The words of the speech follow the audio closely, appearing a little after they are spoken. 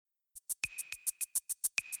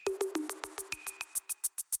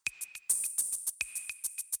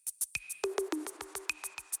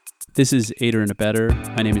This is Aider and Abettor.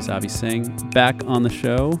 My name is Avi Singh. Back on the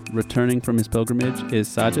show, returning from his pilgrimage, is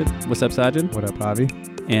Sajid. What's up, Sajid? What up, Avi?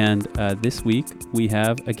 And this week, we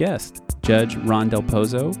have a guest. Judge Ron Del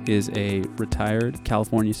Pozo is a retired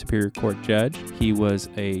California Superior Court judge. He was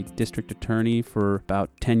a district attorney for about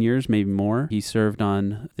 10 years, maybe more. He served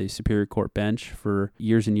on the Superior Court bench for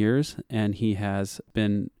years and years, and he has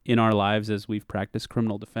been in our lives as we've practiced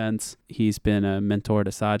criminal defense. He's been a mentor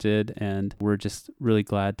to Sajid, and we're just really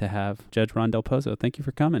glad to have Judge Ron Del Pozo. Thank you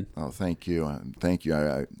for coming. Oh, thank you. Thank you.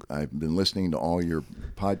 I've been listening to all your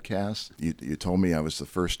podcasts. You told me I was the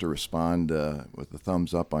first to respond with a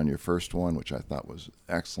thumbs up on your first one, which I thought was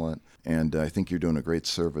excellent. And I think you're doing a great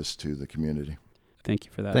service to the community. Thank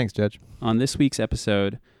you for that. Thanks, Judge. On this week's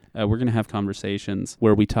episode, we're going to have conversations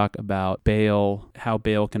where we talk about bail, how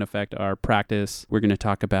bail can affect our practice. We're going to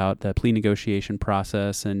talk about the plea negotiation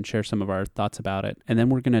process and share some of our thoughts about it. And then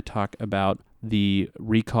we're going to talk about the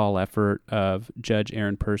recall effort of Judge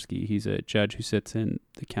Aaron Persky. He's a judge who sits in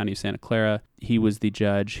the county of Santa Clara. He was the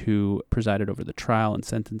judge who presided over the trial and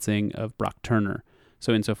sentencing of Brock Turner.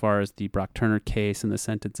 So insofar as the Brock Turner case and the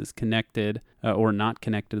sentence is connected or not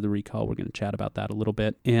connected to the recall, we're going to chat about that a little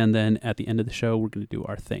bit. And then at the end of the show, we're going to do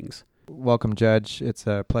our things. Welcome, Judge. It's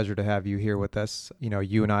a pleasure to have you here with us. You know,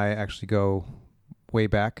 you and I actually go way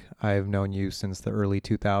back. I've known you since the early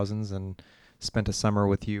 2000s and spent a summer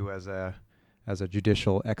with you as a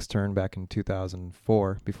judicial extern back in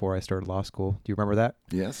 2004 before I started law school. Do you remember that?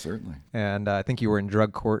 Yes, certainly. And I think you were in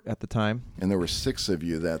drug court at the time. And there were 6 of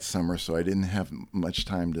you that summer, so I didn't have much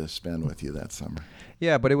time to spend with you that summer.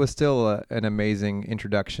 Yeah, but it was still an amazing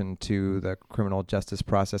introduction to the criminal justice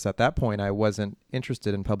process. At that point, I wasn't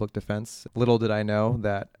interested in public defense. Little did I know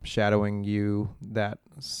that shadowing you that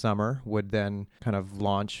summer would then kind of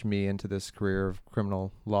launch me into this career of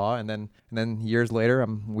criminal law. And then years later,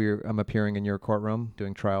 I'm appearing in your courtroom,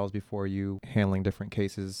 doing trials before you, handling different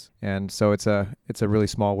cases. And so it's a really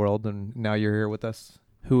small world. And now you're here with us.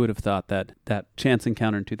 Who would have thought that chance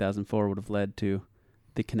encounter in 2004 would have led to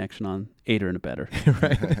the connection on Aider and Abettor?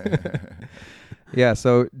 Right. Yeah.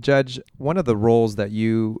 So, Judge, one of the roles that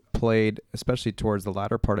you played, especially towards the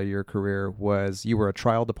latter part of your career, was you were a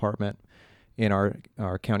trial department in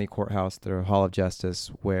our county courthouse, the Hall of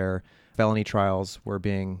Justice, where felony trials were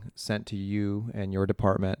being sent to you and your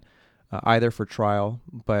department, either for trial,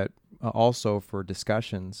 but also for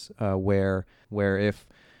discussions where if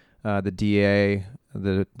the DA,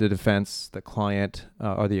 the defense, the client,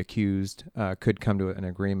 or the accused could come to an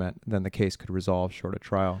agreement, then the case could resolve short of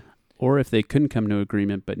trial. Or if they couldn't come to an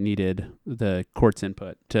agreement but needed the court's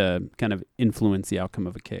input to kind of influence the outcome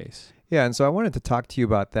of a case. Yeah, and so I wanted to talk to you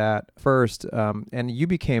about that first. And you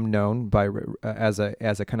became known as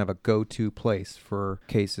a kind of a go-to place for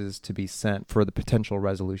cases to be sent for the potential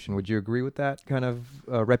resolution. Would you agree with that kind of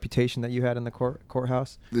reputation that you had in the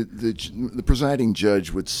courthouse? The presiding judge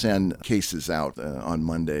would send cases out on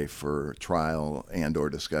Monday for trial and or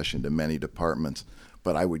discussion to many departments,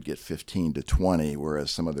 but I would get 15 to 20,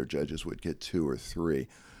 whereas some other judges would get 2 or 3.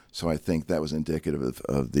 So I think that was indicative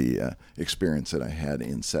of the experience that I had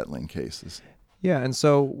in settling cases. Yeah, and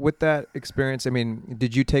so with that experience, I mean,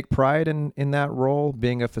 did you take pride in that role,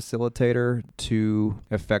 being a facilitator to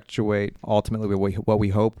effectuate ultimately what we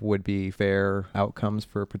hope would be fair outcomes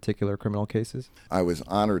for particular criminal cases? I was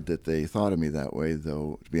honored that they thought of me that way,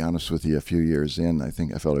 though, to be honest with you, a few years in, I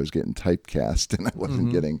think I felt I was getting typecast and I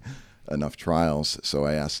wasn't getting enough trials, so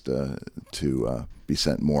I asked to be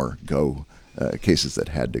sent more cases that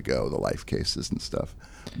had to go, the life cases and stuff.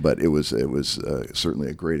 But it was certainly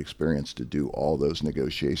a great experience to do all those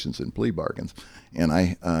negotiations and plea bargains. And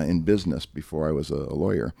I, in business, before I was a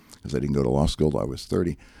lawyer, because I didn't go to law school till I was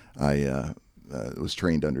 30, I was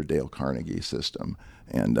trained under Dale Carnegie system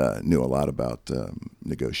and knew a lot about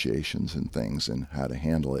negotiations and things and how to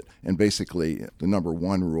handle it. And basically, the number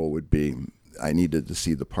one rule would be I needed to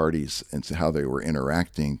see the parties and see how they were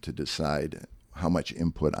interacting to decide how much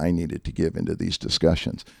input I needed to give into these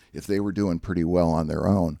discussions. If they were doing pretty well on their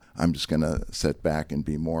own, I'm just going to sit back and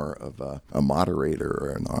be more of a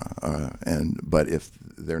moderator. But if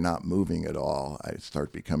they're not moving at all, I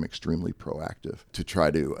start to become extremely proactive to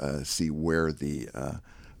try to see where the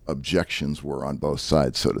objections were on both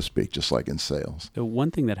sides, so to speak, just like in sales. So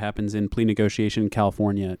one thing that happens in plea negotiation in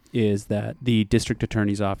California is that the district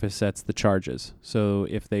attorney's office sets the charges. So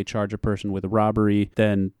if they charge a person with a robbery,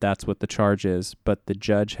 then that's what the charge is. But the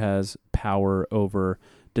judge has power over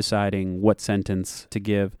deciding what sentence to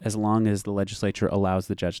give, as long as the legislature allows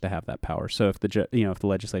the judge to have that power. So if if the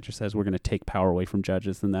legislature says we're going to take power away from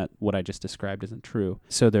judges, then that what I just described isn't true.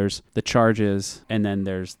 So there's the charges, and then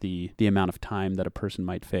there's the amount of time that a person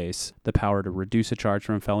might face, the power to reduce a charge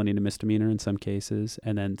from felony to misdemeanor in some cases,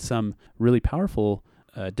 and then some really powerful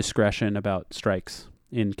discretion about strikes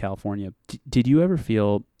in California. Did you ever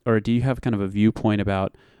feel, or do you have kind of a viewpoint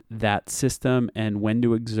about that system and when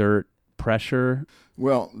to exert pressure?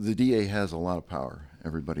 Well, the DA has a lot of power.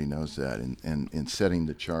 Everybody knows that. And in setting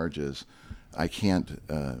the charges, I can't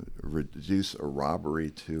reduce a robbery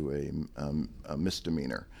to a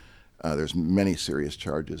misdemeanor. There's many serious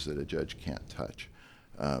charges that a judge can't touch.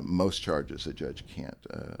 Most charges a judge can't,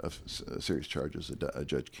 serious charges a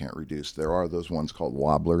judge can't reduce. There are those ones called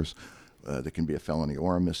wobblers that can be a felony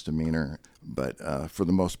or a misdemeanor, but for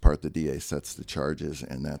the most part, the DA sets the charges,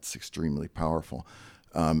 and that's extremely powerful.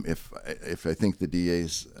 If I think the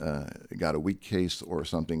DA's got a weak case or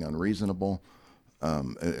something unreasonable,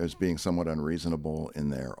 as being somewhat unreasonable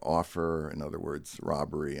in their offer, in other words,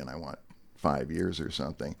 robbery, and I want 5 years or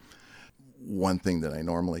something, one thing that I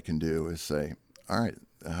normally can do is say, all right,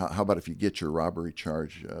 how about if you get your robbery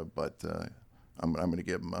charge, but I'm going to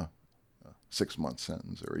give them a 6-month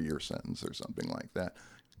sentence or a year sentence or something like that,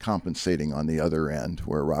 compensating on the other end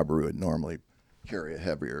where robbery would normally carry a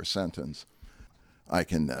heavier sentence. I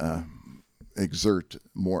can exert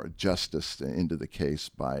more justice into the case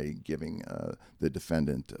by giving the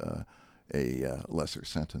defendant a lesser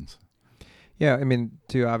sentence. Yeah, I mean,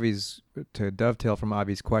 to dovetail from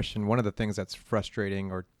Avi's question, one of the things that's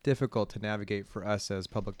frustrating or difficult to navigate for us as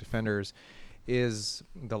public defenders is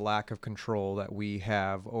the lack of control that we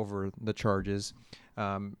have over the charges.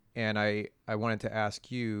 And I wanted to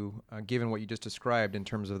ask you, given what you just described in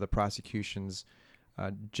terms of the prosecution's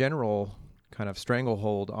general kind of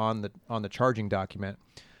stranglehold on the charging document,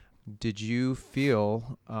 did you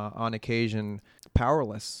feel on occasion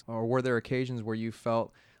powerless, or were there occasions where you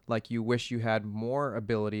felt like you wish you had more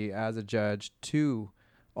ability as a judge to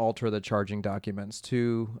alter the charging documents,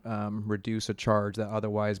 to reduce a charge that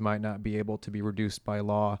otherwise might not be able to be reduced by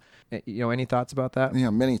law? Any thoughts about that? Yeah,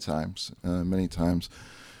 many times.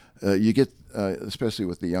 You get, especially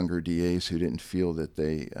with the younger DAs who didn't feel that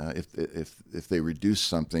they, if they reduce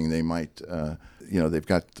something, they might, they've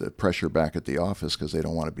got the pressure back at the office because they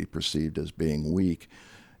don't want to be perceived as being weak.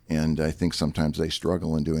 And I think sometimes they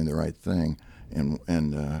struggle in doing the right thing,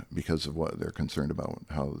 and because of what they're concerned about,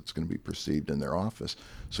 how it's going to be perceived in their office.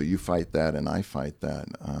 So you fight that, and I fight that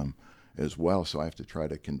as well. So I have to try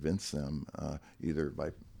to convince them, either by,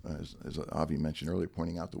 as Avi mentioned earlier,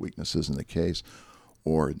 pointing out the weaknesses in the case,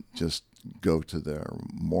 or just go to their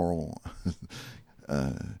moral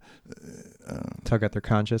tug at their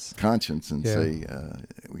conscience and say,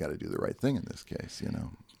 we got to do the right thing in this case,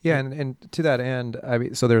 Yeah, and to that end,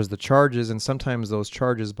 so there's the charges, and sometimes those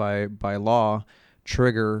charges by law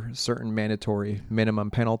trigger certain mandatory minimum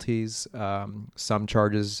penalties. Some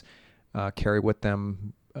charges carry with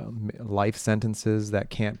them life sentences that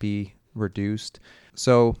can't be reduced.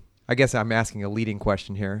 So I guess I'm asking a leading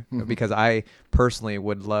question here, because I personally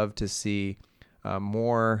would love to see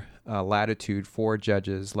more latitude for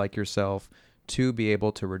judges like yourself to be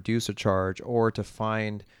able to reduce a charge, or to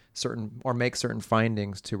find certain, or make certain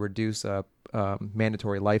findings to reduce a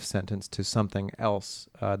mandatory life sentence to something else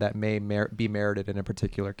that may be merited in a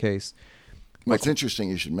particular case. Well, it's interesting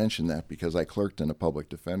you should mention that, because I clerked in a public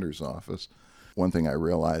defender's office. One thing I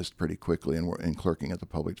realized pretty quickly in clerking at the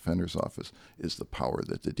public defender's office is the power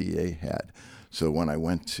that the DA had. So when I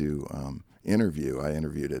went to interview, I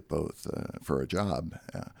interviewed at both for a job.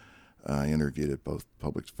 I interviewed at both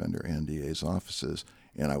public defender and DA's offices,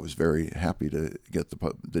 and I was very happy to get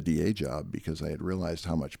the DA job, because I had realized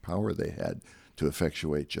how much power they had to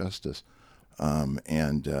effectuate justice.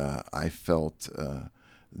 And I felt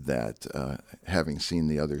that having seen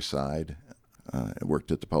the other side, I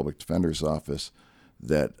worked at the public defender's office,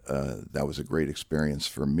 that that was a great experience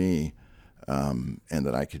for me, and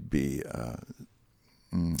that I could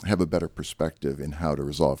have a better perspective in how to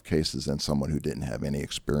resolve cases than someone who didn't have any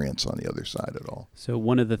experience on the other side at all. So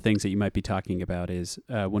one of the things that you might be talking about is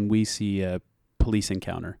when we see a police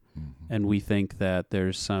encounter, and we think that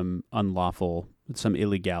there's some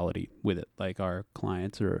illegality with it, like our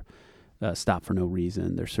clients are stopped for no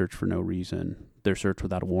reason, they're searched for no reason, they're searched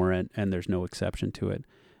without a warrant, and there's no exception to it.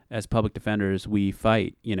 As public defenders, we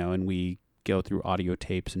fight, and we go through audio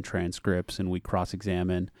tapes and transcripts, and we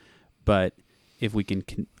cross-examine. But if we can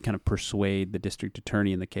kind of persuade the district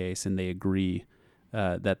attorney in the case, and they agree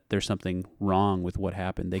that there's something wrong with what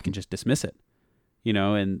happened, they can just dismiss it.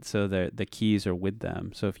 and so the keys are with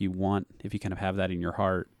them. So if you kind of have that in your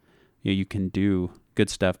heart, you can do good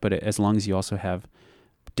stuff, but as long as you also have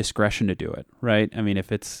discretion to do it, right? I mean,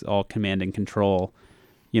 if it's all command and control,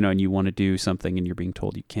 and you want to do something and you're being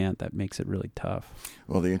told you can't, that makes it really tough.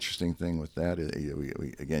 Well, the interesting thing with that is,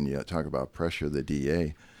 again, you talk about pressure. The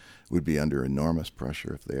DA would be under enormous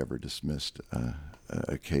pressure if they ever dismissed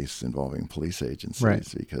a case involving police agencies, right,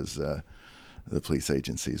 because the police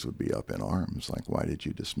agencies would be up in arms. Like, why did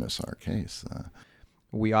you dismiss our case?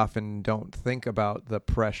 We often don't think about the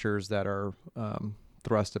pressures that are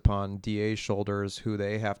thrust upon DA's shoulders, who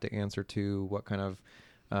they have to answer to, what kind of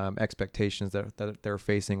expectations that they're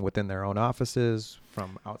facing within their own offices,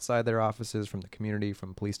 from outside their offices, from the community,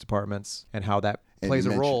 from police departments, and how that plays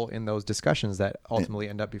a role in those discussions that ultimately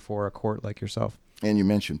end up before a court like yourself. And you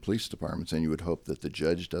mentioned police departments, and you would hope that the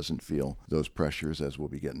judge doesn't feel those pressures, as we'll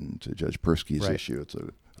be getting to Judge Persky's right. issue.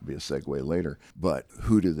 It'll be a segue later. But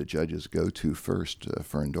who do the judges go to first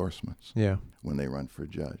for endorsements? Yeah, when they run for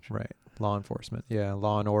judge. Right. Law enforcement. Yeah,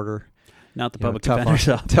 law and order. Not the public defender's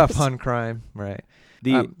office. Tough on crime. Right.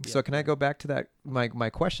 Yeah. So can I go back to that? My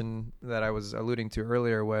question that I was alluding to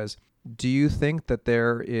earlier was, do you think that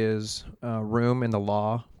there is room in the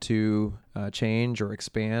law to change or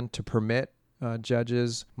expand to permit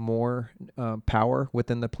judges more power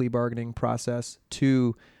within the plea bargaining process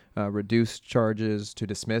to reduce charges, to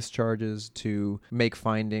dismiss charges, to make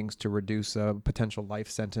findings, to reduce a potential life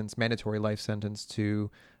sentence, mandatory life sentence to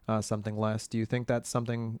something less? Do you think that's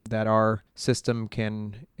something that our system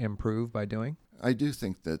can improve by doing? I do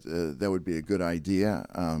think that that would be a good idea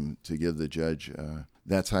to give the judge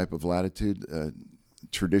that type of latitude.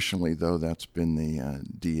 Traditionally, though, that's been the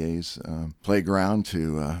DA's playground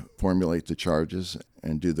to formulate the charges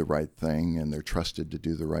and do the right thing, and they're trusted to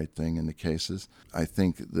do the right thing in the cases. I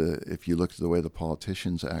think if you look at the way the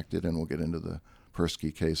politicians acted, and we'll get into the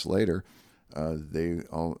Persky case later,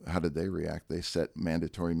 how did they react? They set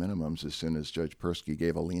mandatory minimums as soon as Judge Persky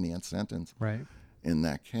gave a lenient sentence. Right. In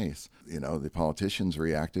that case, the politicians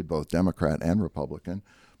reacted, both Democrat and Republican,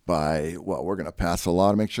 by, well, we're going to pass a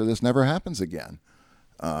law to make sure this never happens again,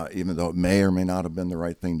 even though it may or may not have been the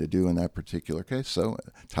right thing to do in that particular case. So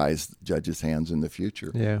it ties the judge's hands in the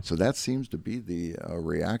future. Yeah. So that seems to be the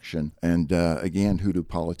reaction. And again, who do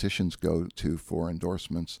politicians go to for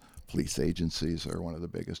endorsements? Police agencies are one of the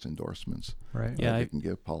biggest endorsements right. they can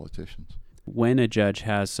give politicians. When a judge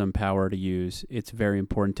has some power to use, it's very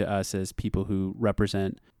important to us as people who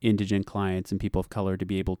represent indigent clients and people of color to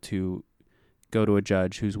be able to go to a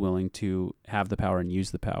judge who's willing to have the power and use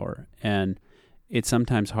the power. And it's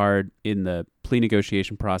sometimes hard in the plea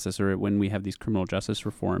negotiation process or when we have these criminal justice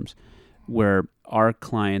reforms where our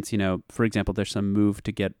clients, for example, there's some move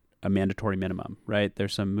to get a mandatory minimum, right?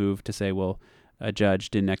 There's some move to say, well, a judge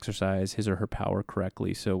didn't exercise his or her power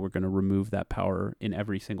correctly, so we're going to remove that power in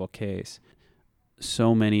every single case.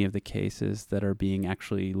 So many of the cases that are being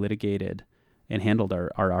actually litigated and handled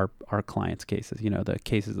are our clients' cases, the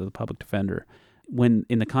cases of the public defender. When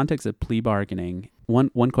in the context of plea bargaining,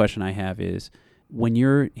 one question I have is, when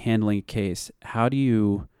you're handling a case, how do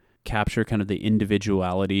you capture kind of the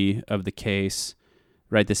individuality of the case,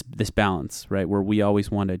 right? This balance, right, where we always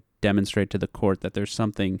want to demonstrate to the court that there's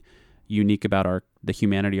something unique about the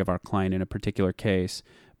humanity of our client in a particular case,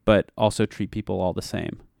 but also treat people all the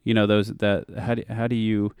same. How do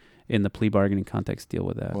you in the plea bargaining context deal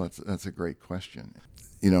with that? Well, that's a great question.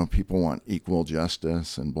 People want equal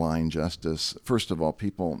justice and blind justice. First of all,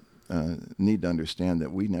 people need to understand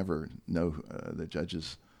that we never know, the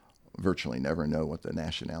judges virtually never know what the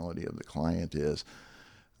nationality of the client is.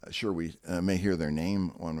 Sure, we may hear their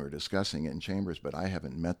name when we're discussing it in chambers, but I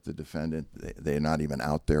haven't met the defendant. They're not even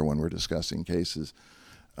out there when we're discussing cases.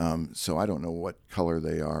 So I don't know what color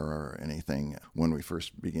they are or anything when we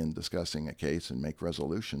first begin discussing a case and make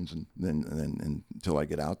resolutions, and then until I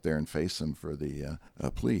get out there and face them for the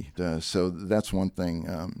plea. So that's one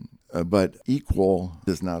thing. But equal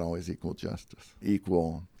does not always equal justice.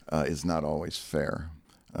 Equal is not always fair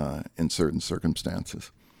in certain circumstances.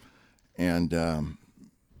 And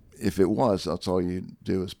if it was, that's all you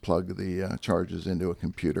do is plug the charges into a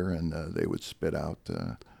computer, and they would spit out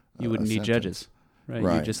you wouldn't need judges.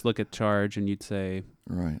 Right. You just look at charge and you'd say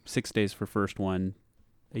 6 days for first one,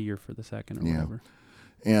 a year for the second, or whatever.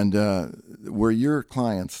 And where your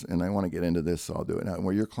clients, and I want to get into this, so I'll do it now,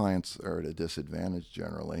 where your clients are at a disadvantage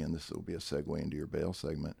generally, and this will be a segue into your bail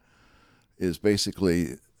segment, is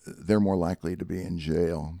basically they're more likely to be in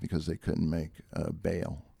jail because they couldn't make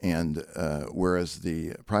bail. And whereas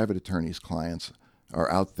the private attorney's clients are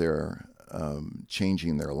out there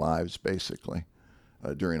changing their lives, basically,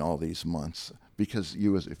 during all these months. Because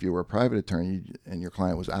if you were a private attorney and your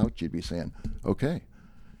client was out, you'd be saying, okay,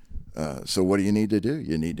 so what do you need to do?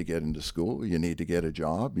 You need to get into school. You need to get a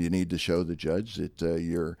job. You need to show the judge that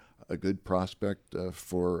you're a good prospect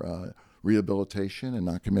for rehabilitation and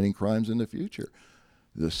not committing crimes in the future.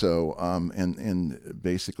 So, and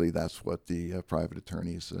basically that's what the private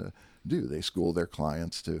attorneys do. They school their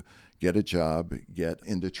clients to get a job, get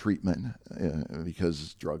into treatment,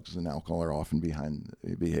 because drugs and alcohol are often behind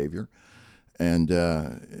behavior, and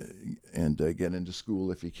get into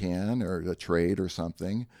school if you can, or a trade or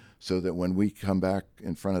something, so that when we come back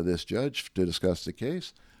in front of this judge to discuss the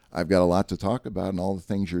case, I've got a lot to talk about and all the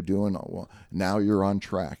things you're doing. Well, now you're on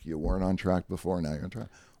track. You weren't on track before, now you're on track.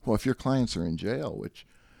 Well, if your clients are in jail, which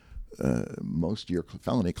most of your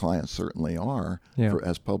felony clients certainly are,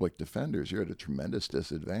 as public defenders, you're at a tremendous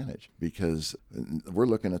disadvantage, because we're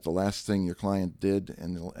looking at the last thing your client did,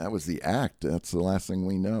 and that was the act. That's the last thing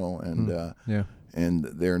we know, and and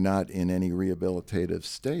they're not in any rehabilitative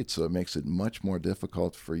state, so it makes it much more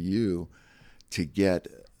difficult for you to get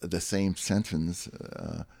the same sentence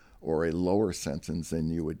or a lower sentence than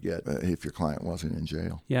you would get if your client wasn't in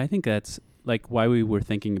jail. Yeah, I think that's like why we were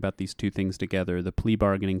thinking about these two things together, the plea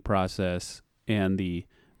bargaining process and the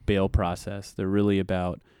bail process. They're really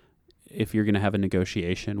about, if you're going to have a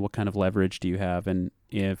negotiation, what kind of leverage do you have? And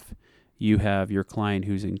if you have your client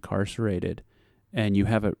who's incarcerated and you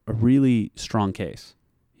have a really strong case,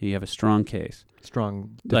 you have a strong case.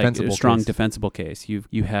 Strong defensible case. Defensible case.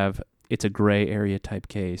 You have, it's a gray area type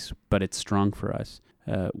case, but it's strong for us,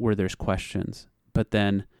 where there's questions. But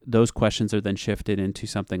then those questions are then shifted into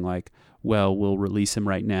something like, well, we'll release him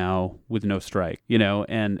right now with no strike,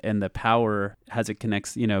 and the power as it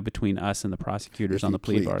connects, between us and the prosecutors on the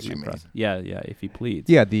plea bargaining process. Yeah, if he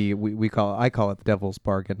pleads. Yeah, I call it the devil's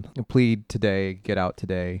bargain. Plead today, get out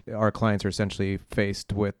today. Our clients are essentially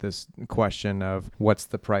faced with this question of what's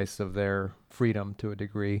the price of their freedom to a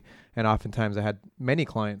degree. And oftentimes I had many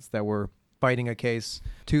clients that were fighting a case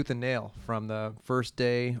tooth and nail from the first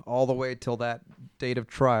day all the way till that date of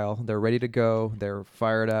trial. They're ready to go. They're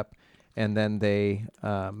fired up. And then they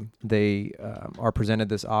are presented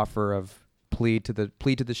this offer of plead to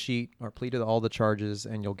the sheet, or plead to all the charges,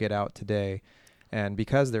 and you'll get out today. And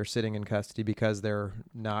because they're sitting in custody, because they're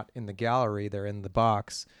not in the gallery, they're in the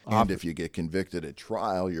box. And if you get convicted at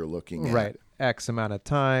trial, you're looking at X amount of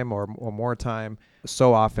time or more time.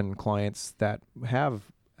 So often clients that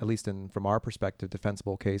have, at least from our perspective,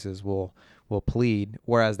 defensible cases will plead,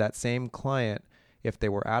 whereas that same client, if they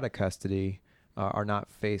were out of custody, are not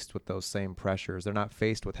faced with those same pressures. They're not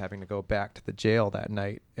faced with having to go back to the jail that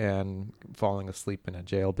night and falling asleep in a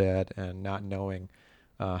jail bed and not knowing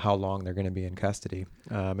how long they're going to be in custody.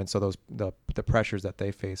 And so the pressures that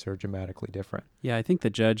they face are dramatically different. Yeah, I think the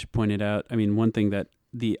judge pointed out, one thing that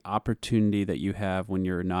the opportunity that you have when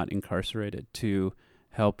you're not incarcerated to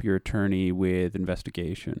help your attorney with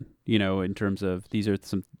investigation, in terms of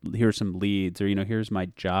here's some leads, or, here's my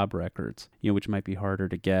job records, which might be harder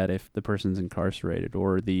to get if the person's incarcerated,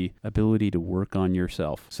 or the ability to work on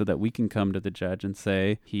yourself so that we can come to the judge and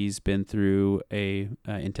say he's been through a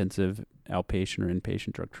intensive outpatient or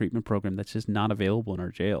inpatient drug treatment program that's just not available in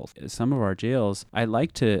our jails. Some of our jails, I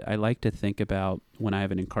like to think about, when I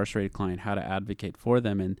have an incarcerated client, how to advocate for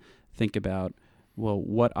them and think about, well,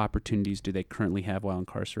 what opportunities do they currently have while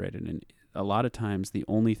incarcerated? And a lot of times the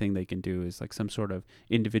only thing they can do is like some sort of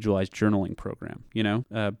individualized journaling program,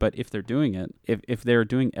 but if they're doing it, if they're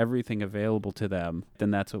doing everything available to them,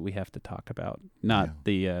 then that's what we have to talk about, not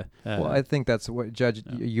well, I think that's what, Judge,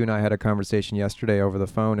 you and I had a conversation yesterday over the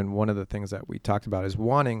phone, and one of the things that we talked about is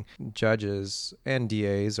wanting judges and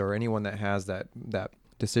DAs or anyone that has that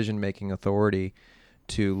decision-making authority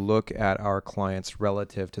to look at our clients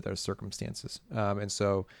relative to their circumstances. And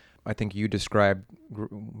so I think you described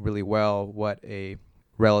really well what a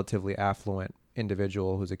relatively affluent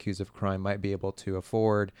individual who's accused of crime might be able to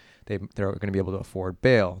afford. They're going to be able to afford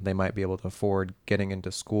bail. They might be able to afford getting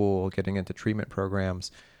into school, getting into treatment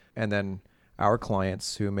programs. And then our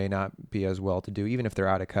clients who may not be as well to do, even if they're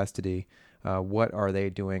out of custody, what are they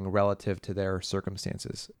doing relative to their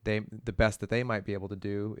circumstances? The best that they might be able to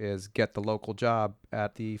do is get the local job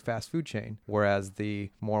at the fast food chain, whereas the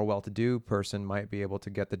more well-to-do person might be able to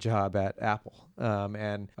get the job at Apple.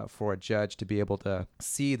 And for a judge to be able to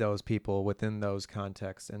see those people within those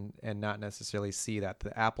contexts and not necessarily see that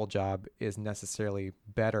the Apple job is necessarily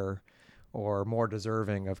better or more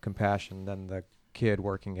deserving of compassion than the kid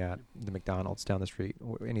working at the McDonald's down the street.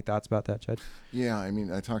 Any thoughts about that, Judge? Yeah,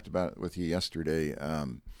 I talked about it with you yesterday.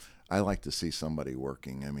 I like to see somebody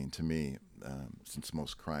working. To me, since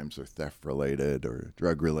most crimes are theft-related or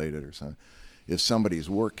drug-related or something, if somebody's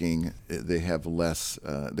working, they have less.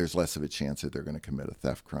 There's less of a chance that they're going to commit a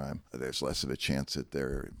theft crime. There's less of a chance that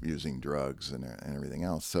they're using drugs and everything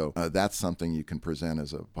else. So that's something you can present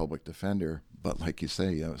as a public defender. But like you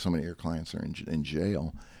say, so many of your clients are in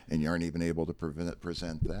jail, and you aren't even able to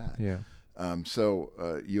present that. Yeah.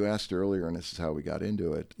 So you asked earlier, and this is how we got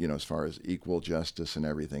into it, as far as equal justice and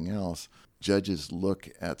everything else, judges look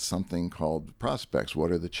at something called prospects.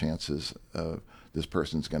 What are the chances of this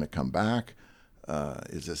person's going to come back?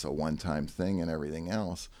 Is this a one-time thing and everything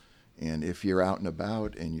else? And if you're out and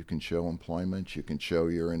about and you can show employment, you can show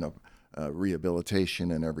you're in a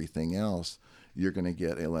rehabilitation and everything else, you're going to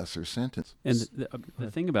get a lesser sentence. And the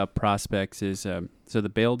thing about prospects is, so the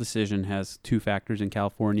bail decision has two factors in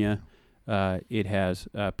California. It has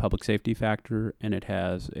a public safety factor and it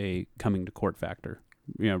has a coming to court factor,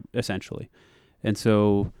 essentially. And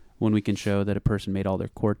so when we can show that a person made all their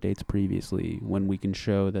court dates previously, when we can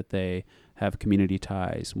show that they have community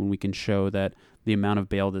ties, when we can show that the amount of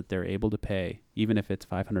bail that they're able to pay, even if it's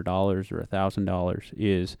 $500 or $1,000,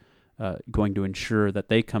 is going to ensure that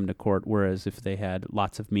they come to court, whereas if they had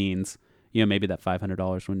lots of means, maybe that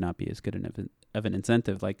 $500 would not be as good of an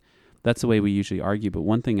incentive. Like, that's the way we usually argue. But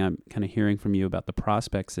one thing I'm kind of hearing from you about the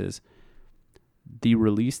prospects is the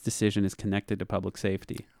release decision is connected to public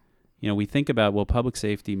safety. We think about, public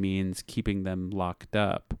safety means keeping them locked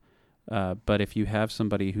up. But if you have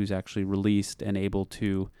somebody who's actually released and able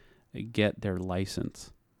to get their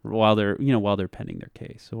license while they're pending their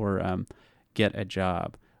case, or get a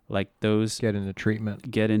job, like those Get into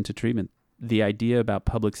treatment. The idea about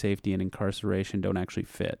public safety and incarceration don't actually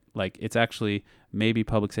fit. Like, it's actually, maybe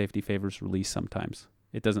public safety favors release sometimes.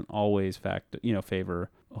 It doesn't always favor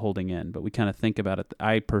holding in, but we kind of think about it.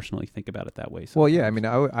 I personally think about it that way. Sometimes. Well, yeah, I mean,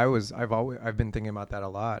 I've been thinking about that a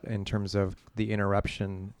lot in terms of the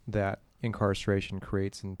interruption that incarceration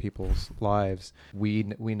creates in people's lives. We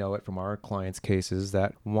know it from our clients' cases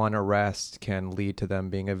that one arrest can lead to them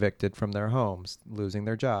being evicted from their homes, losing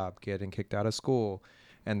their job, getting kicked out of school.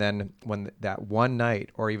 And then when that one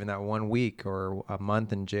night or even that 1 week or a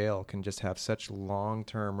month in jail can just have such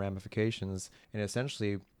long-term ramifications and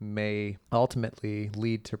essentially may ultimately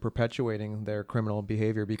lead to perpetuating their criminal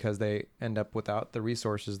behavior because they end up without the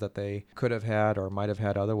resources that they could have had or might have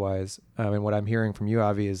had otherwise. And what I'm hearing from you,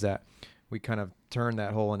 Avi, is that we kind of turn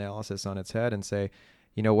that whole analysis on its head and say,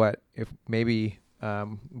 you know what, if maybe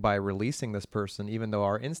by releasing this person, even though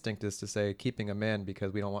our instinct is to say keeping them in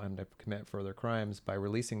because we don't want them to commit further crimes, by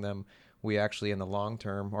releasing them, we actually in the long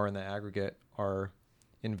term or in the aggregate are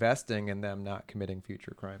investing in them not committing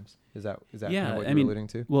future crimes. Is that kind of what you're alluding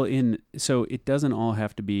to? Well, so it doesn't all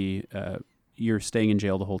have to be you're staying in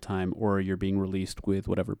jail the whole time or you're being released with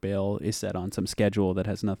whatever bail is set on some schedule that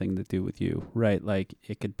has nothing to do with you, right? Like,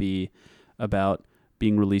 it could be about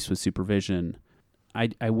being released with supervision.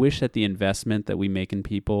 I wish that the investment that we make in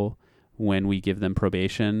people when we give them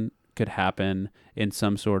probation could happen in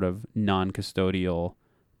some sort of non-custodial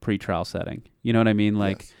pretrial setting. You know what I mean?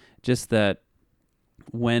 Like, yes. Just that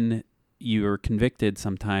when you're convicted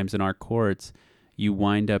sometimes in our courts, you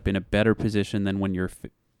wind up in a better position than when you're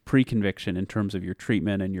pre-conviction in terms of your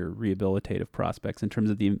treatment and your rehabilitative prospects, in terms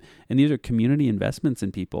of and these are community investments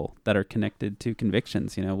in people that are connected to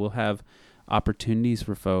convictions. We'll have opportunities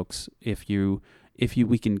for folks if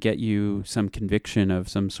we can get you some conviction of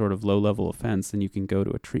some sort of low-level offense, then you can go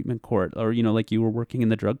to a treatment court, or like you were working in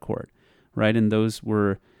the drug court, right? And those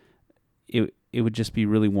were, it would just be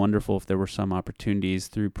really wonderful if there were some opportunities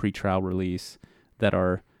through pretrial release that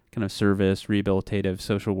are kind of service, rehabilitative,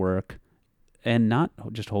 social work, and not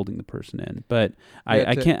just holding the person in. But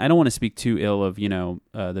I don't want to speak too ill of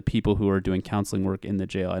the people who are doing counseling work in the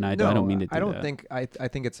jail, and I don't mean to do that. I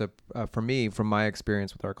think it's for me, from my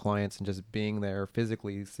experience with our clients and just being there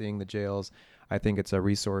physically seeing the jails, I think it's a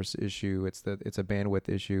resource issue. It's a bandwidth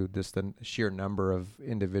issue. Just the sheer number of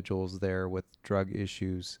individuals there with drug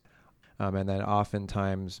issues, and then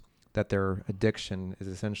oftentimes that their addiction is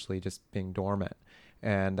essentially just being dormant,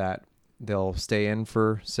 and that they'll stay in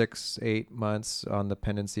for 6-8 months on the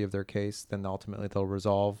pendency of their case. Then ultimately they'll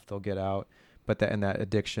resolve, they'll get out. But that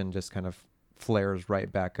addiction just kind of flares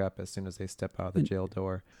right back up as soon as they step out of the jail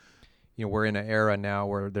door. We're in an era now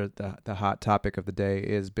where the hot topic of the day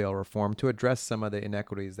is bail reform to address some of the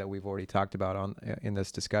inequities that we've already talked about in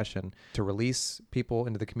this discussion, to release people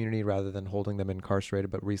into the community rather than holding them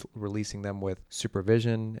incarcerated, but releasing them with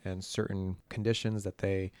supervision and certain conditions that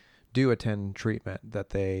they do attend treatment,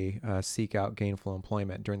 that they seek out gainful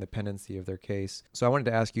employment during the pendency of their case. So I wanted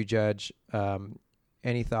to ask you, Judge,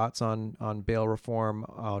 any thoughts on bail reform,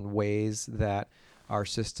 on ways that our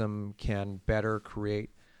system can better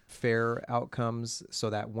create fair outcomes so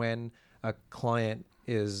that when a client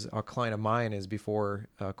of mine is before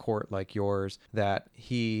a court like yours, that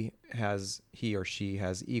he or she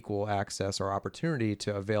has equal access or opportunity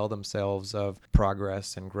to avail themselves of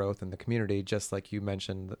progress and growth in the community, just like you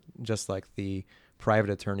mentioned, just like the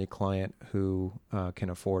private attorney client who can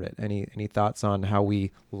afford it. Any thoughts on how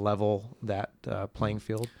we level that playing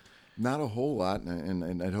field? Not a whole lot,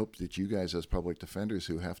 and I'd hope that you guys as public defenders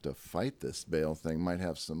who have to fight this bail thing might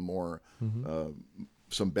have some more,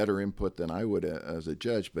 some better input than I would as a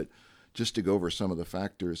judge. But just to go over some of the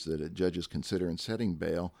factors that judges consider in setting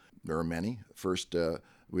bail, there are many. First,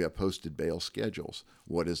 we have posted bail schedules.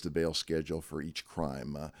 What is the bail schedule for each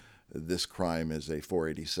crime? This crime is a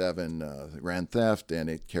 487 grand theft, and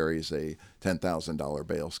it carries a $10,000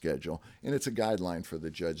 bail schedule. And it's a guideline for the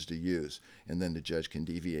judge to use. And then the judge can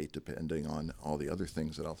deviate depending on all the other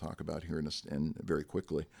things that I'll talk about here in very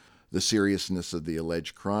quickly. The seriousness of the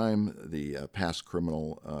alleged crime, the past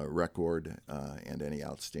criminal record, and any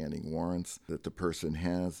outstanding warrants that the person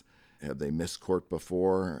has. Have they missed court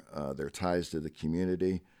before? Their ties to the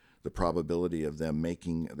community, the probability of them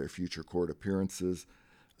making their future court appearances,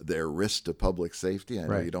 their risk to public safety. I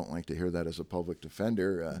know you don't like to hear that as a public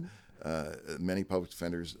defender. Many public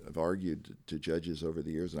defenders have argued to judges over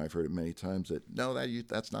the years, and I've heard it many times, that no,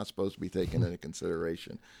 that's not supposed to be taken into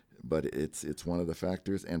consideration. But it's one of the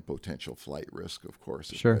factors, and potential flight risk, of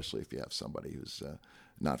course, especially if you have somebody who's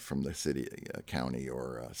not from the city, county,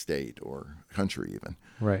 or state, or country even.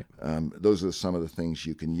 Right. Those are some of the things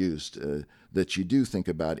you can use that you do think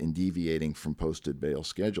about in deviating from posted bail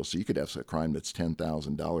schedule. So you could have a crime that's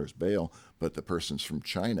 $10,000 bail, but the person's from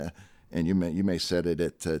China, and you may set it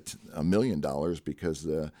at $1 million because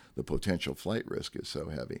the potential flight risk is so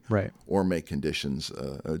heavy. Right. Or make conditions,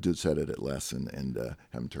 do set it at less and have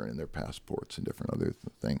them turn in their passports and different other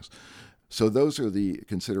things. So those are the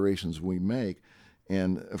considerations we make.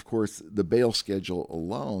 And, of course, the bail schedule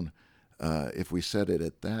alone, if we set it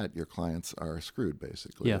at that, your clients are screwed,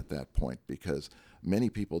 basically, at that point, because many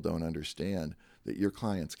people don't understand that your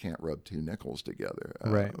clients can't rub two nickels together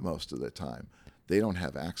most of the time. They don't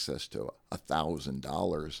have access to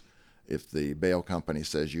 $1,000. If the bail company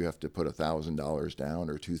says you have to put $1,000 down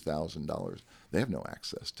or $2,000, they have no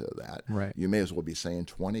access to that. Right. You may as well be saying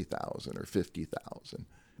 $20,000 or $50,000.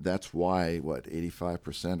 That's why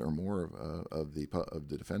 85% or more of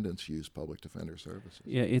the defendants use public defender services.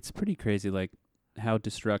 Yeah, it's pretty crazy, like how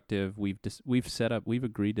destructive we've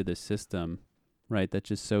agreed to this system, right? That's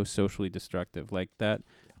just so socially destructive. Like that,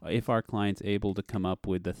 if our client's able to come up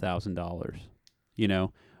with $1,000,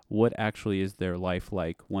 what actually is their life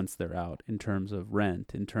like once they're out, in terms of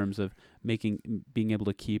rent, in terms of being able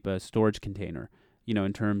to keep a storage container,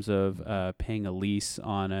 in terms of paying a lease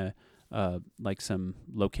on like some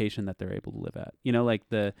location that they're able to live at,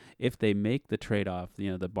 if they make the trade-off,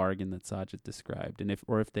 the bargain that Sajid described, and if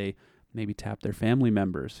they maybe tap their family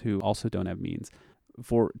members who also don't have means,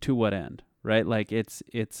 to what end, right? Like this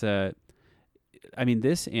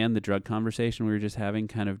and the drug conversation we were just having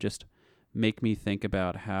kind of just make me think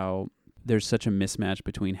about how there's such a mismatch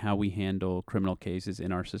between how we handle criminal cases in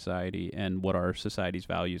our society and what our society's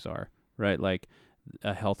values are, right? Like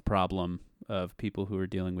a health problem of people who are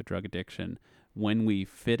dealing with drug addiction, when we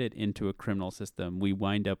fit it into a criminal system, we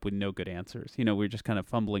wind up with no good answers. We're just kind of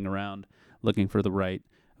fumbling around looking for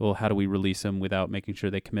how do we release them without making sure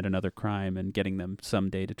they commit another crime and getting them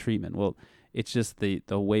someday to treatment? Well, it's just the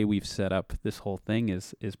way we've set up this whole thing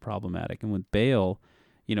is problematic. And with bail,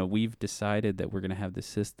 we've decided that we're going to have this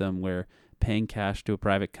system where paying cash to a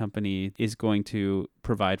private company is going to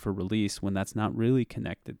provide for release, when that's not really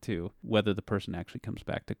connected to whether the person actually comes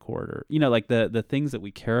back to court, or, like the things that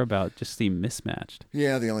we care about just seem mismatched.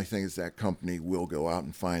 Yeah, the only thing is that company will go out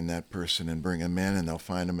and find that person and bring him in, and they'll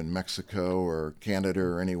find him in Mexico or Canada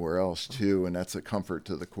or anywhere else too, and that's a comfort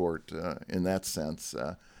to the court in that sense.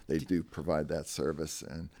 They do provide that service.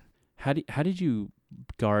 And how did you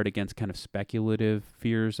guard against kind of speculative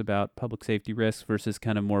fears about public safety risks versus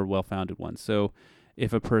kind of more well-founded ones? So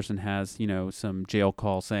if a person has, some jail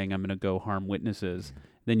call saying I'm going to go harm witnesses,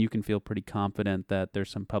 then you can feel pretty confident that there's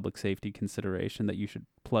some public safety consideration that you should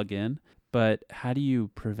plug in. But how do you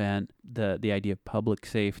prevent the idea of public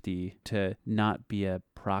safety to not be a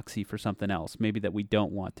proxy for something else, maybe that we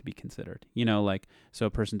don't want to be considered? So a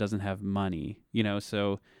person doesn't have money,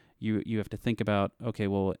 so you have to think about, okay,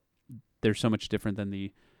 well, there's so much different than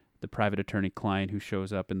the private attorney client who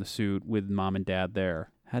shows up in the suit with mom and dad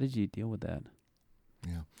there. How did you deal with that?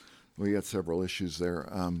 Yeah. Well, you got several issues there.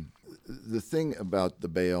 The thing about the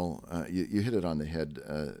bail, you hit it on the head.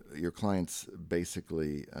 Your clients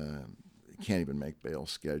basically can't even make bail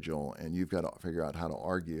schedule, and you've got to figure out how to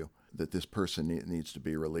argue that this person needs to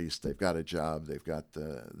be released. They've got a job, they've got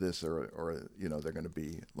this, or they're going to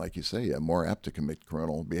be, like you say, more apt to commit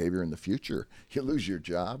criminal behavior in the future. You lose your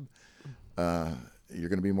job, you're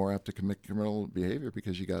going to be more apt to commit criminal behavior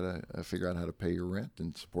because you got to figure out how to pay your rent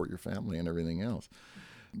and support your family and everything else.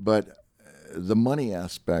 But the money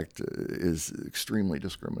aspect is extremely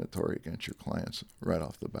discriminatory against your clients right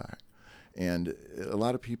off the bat. And a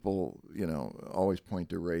lot of people, always point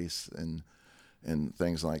to race and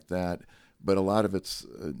things like that. But a lot of it's,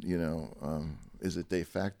 is it de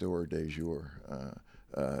facto or de jure,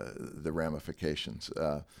 the ramifications,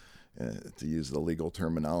 to use the legal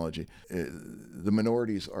terminology. The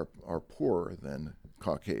minorities are poorer than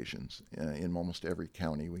Caucasians in almost every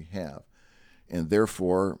county we have. And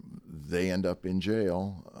therefore, they end up in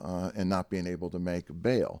jail and not being able to make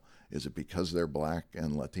bail. Is it because they're black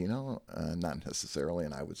and Latino? Not necessarily,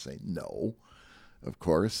 and I would say no. Of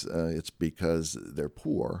course, it's because they're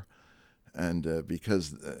poor. And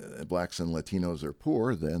because blacks and Latinos are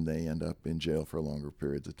poor, then they end up in jail for longer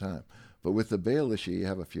periods of time. But with the bail issue, you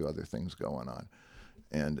have a few other things going on.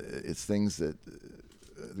 And it's things that,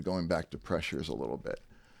 going back to pressures a little bit.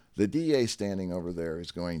 The DA standing over there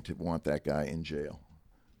is going to want that guy in jail.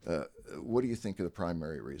 What do you think of the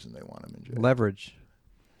primary reason they want him in jail? Leverage.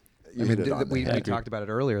 We We talked about it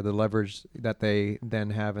earlier. The leverage that they then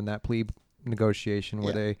have in that plea negotiation,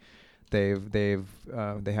 where they have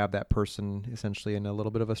that person essentially in a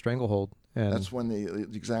little bit of a stranglehold. And that's when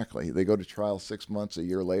they go to trial 6 months, a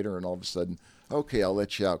year later, and all of a sudden, okay, I'll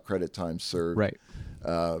let you out, credit time served, right?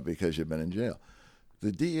 Because you've been in jail.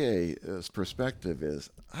 The DA's perspective is,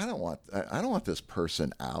 I don't want this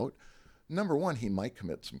person out. Number one, he might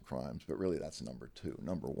commit some crimes, but really that's number two.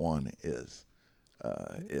 Number one is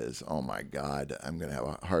oh my God, I'm going to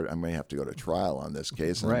have to go to trial on this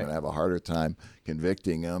case, and I'm going to have a harder time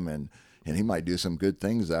convicting him, and he might do some good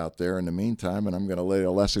things out there in the meantime, and I'm going to lay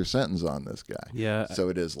a lesser sentence on this guy. Yeah. So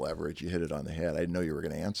it is leverage. You hit it on the head. I didn't know you were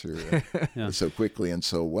going to answer so quickly and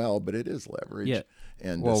so well, but it is leverage. Yeah.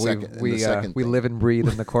 And we live and breathe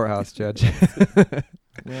in the courthouse, Judge.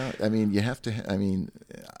 Well, I mean, you have to.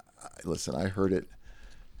 Listen, I heard it.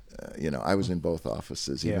 I was in both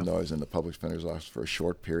offices, even though I was in the public defender's office for a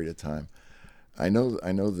short period of time. I know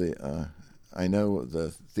the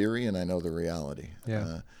theory and I know the reality.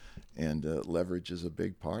 Yeah. And leverage is a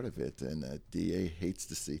big part of it, and the DA hates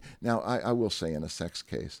to see. Now, I will say in a sex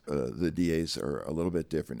case, the DAs are a little bit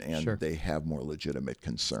different, and they have more legitimate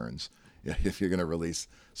concerns. If you're going to release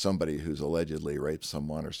somebody who's allegedly raped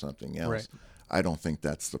someone or something else, I don't think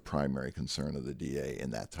that's the primary concern of the DA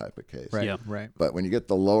in that type of case. Right. Right. But when you get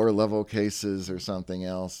the lower level cases or something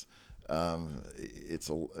else, they're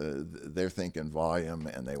thinking volume,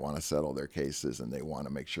 and they want to settle their cases, and they want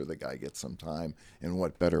to make sure the guy gets some time. And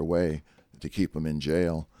what better way to keep him in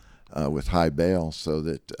jail with high bail, so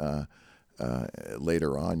that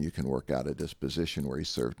later on you can work out a disposition where he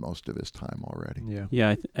served most of his time already.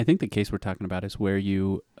 Yeah. I think the case we're talking about is where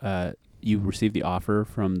you receive the offer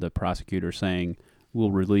from the prosecutor saying,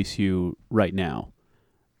 we'll release you right now.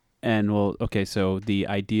 And so the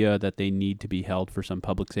idea that they need to be held for some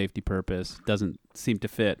public safety purpose doesn't seem to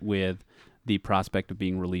fit with the prospect of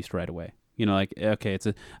being released right away. I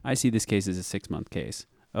see this case as a 6-month case.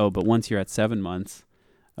 Oh, but once you're at 7 months,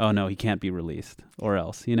 oh no, he can't be released, or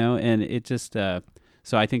else, and it just, so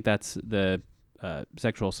I think that's the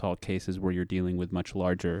sexual assault cases where you're dealing with much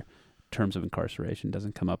larger terms of incarceration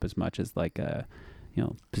doesn't come up as much as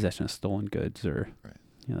possession of stolen goods or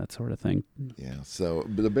that sort of thing. Yeah. So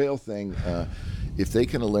the bail thing, if they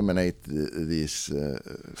can eliminate this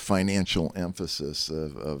financial emphasis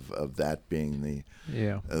of that being the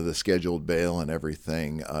scheduled bail and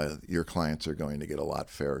everything, your clients are going to get a lot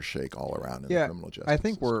fairer shake all around in the criminal justice I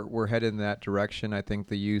think system. we're headed in that direction. I think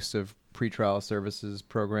the use of pretrial services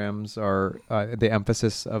programs are the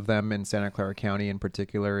emphasis of them in Santa Clara County in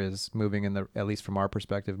particular is moving at least from our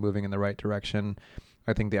perspective, moving in the right direction.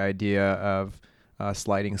 I think the idea of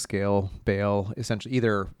sliding scale bail, essentially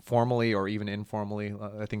either formally or even informally,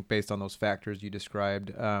 I think based on those factors you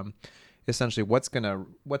described, essentially what's gonna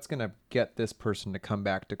get this person to come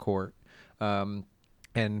back to court, and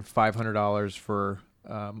 $500 for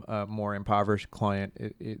a more impoverished client,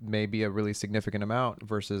 it may be a really significant amount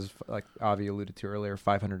versus, like Avi alluded to earlier,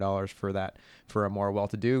 $500 for a more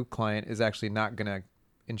well-to-do client is actually not going to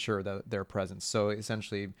ensure their presence. So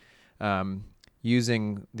essentially,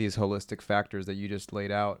 using these holistic factors that you just laid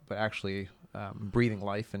out, but actually breathing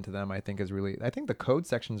life into them, I think the code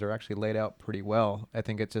sections are actually laid out pretty well. I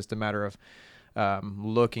think it's just a matter of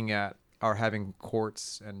looking at having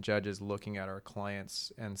courts and judges looking at our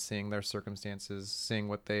clients and seeing their circumstances, seeing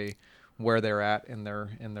what they where they're at in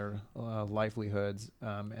their livelihoods,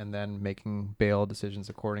 and then making bail decisions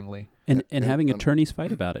accordingly. And having attorneys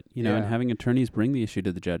fight about it, and having attorneys bring the issue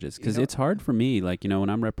to the judges, because it's hard for me, like, when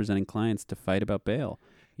I'm representing clients, to fight about bail.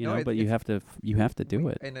 But you have to do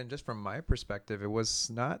it. And then just from my perspective, it was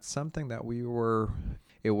not something that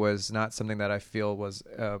it was not something that I feel was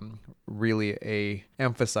really a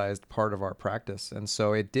emphasized part of our practice. And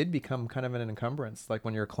so it did become kind of an encumbrance. Like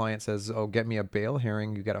when your client says, "Oh, get me a bail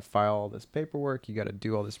hearing, you got to file all this paperwork, you got to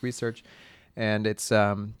do all this research." And it's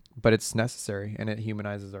but it's necessary, and it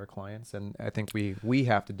humanizes our clients. And I think we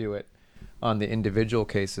have to do it on the individual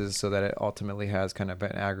cases so that it ultimately has kind of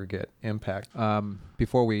an aggregate impact.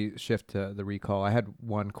 Before we shift to the recall, I had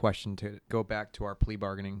one question to go back to our plea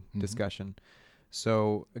bargaining discussion.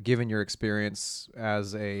 So given your experience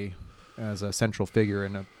as a central figure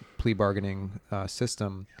in a plea bargaining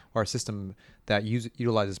system, or a system that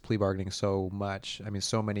utilizes plea bargaining so much, I mean,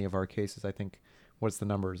 so many of our cases, I think, what's the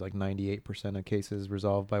numbers, like 98% of cases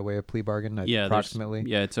resolved by way of plea bargain, approximately?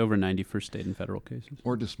 Yeah, it's over 90 for state and federal cases.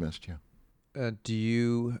 Or dismissed, yeah. Do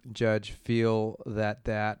you, Judge, feel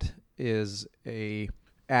that is a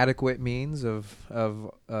adequate means of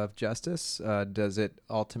justice? Does it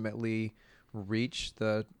ultimately reach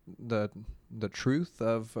the truth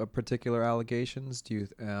of particular allegations? Do you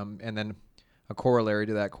and then a corollary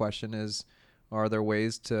to that question is, are there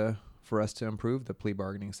ways for us to improve the plea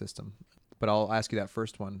bargaining system? But I'll ask you that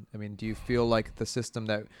first one. I mean, do you feel like the system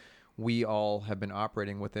that we all have been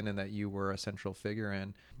operating within and that you were a central figure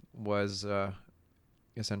in was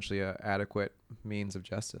essentially an adequate means of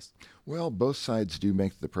justice? Well, both sides do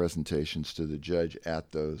make the presentations to the judge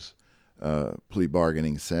at those plea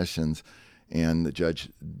bargaining sessions, and the judge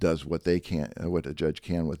does what a judge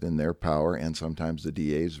can within their power, and sometimes the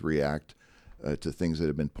DAs react to things that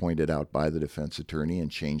have been pointed out by the defense attorney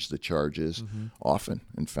and change the charges, often,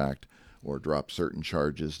 in fact, or drop certain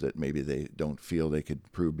charges that maybe they don't feel they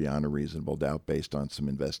could prove beyond a reasonable doubt based on some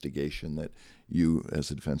investigation that you,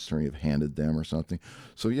 as a defense attorney, have handed them or something.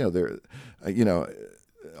 So, yeah,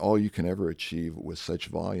 all you can ever achieve with such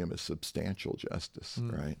volume is substantial justice,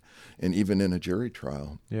 right? And even in a jury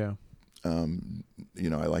trial, I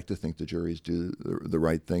like to think the juries do the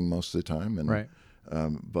right thing most of the time, and right.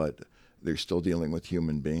 But they're still dealing with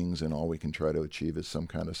human beings, and all we can try to achieve is some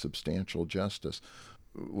kind of substantial justice.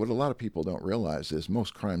 What a lot of people don't realize is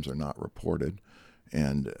most crimes are not reported,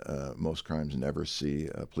 and most crimes never see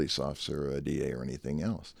a police officer or a DA or anything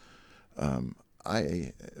else.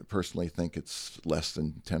 I personally think it's less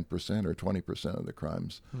than 10% or 20% of the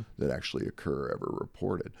crimes that actually occur are ever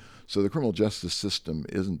reported. So the criminal justice system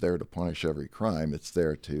isn't there to punish every crime. It's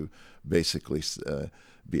there to basically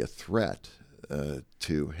be a threat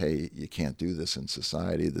to, hey, you can't do this in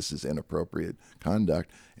society. This is inappropriate conduct,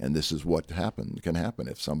 and this is what can happen.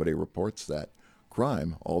 If somebody reports that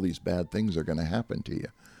crime, all these bad things are going to happen to you.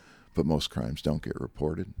 But most crimes don't get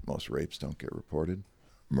reported. Most rapes don't get reported.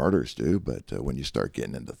 Murders do, but when you start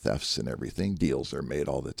getting into thefts and everything, deals are made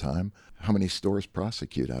all the time. How many stores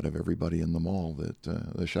prosecute out of everybody in the mall, that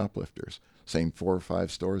the shoplifters? Same 4 or 5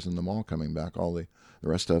 stores in the mall coming back. All the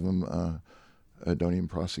rest of them don't even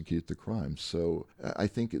prosecute the crime. So I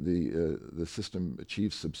think the system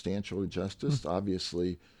achieves substantial justice.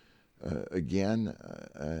 Obviously, again,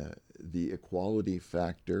 the equality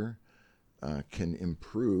factor can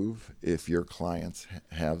improve if your clients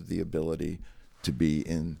have the ability to be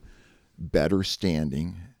in better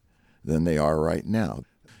standing than they are right now.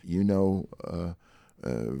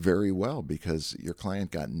 Very well, because your client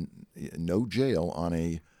got no jail on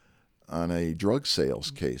a drug sales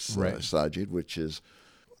case, right. Sajid, which is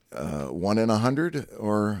 1 in 100,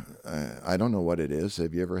 or I don't know what it is.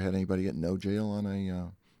 Have you ever had anybody get no jail on a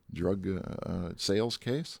drug sales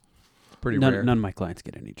case? Pretty rare. None of my clients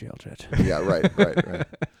get any jail, Judge. Yeah, right.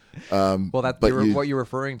 Well, what you're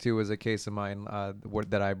referring to is a case of mine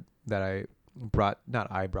that I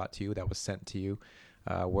brought to you, that was sent to you,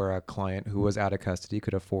 where a client who was out of custody,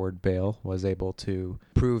 could afford bail, was able to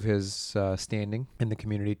prove his standing in the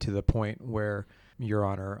community to the point where Your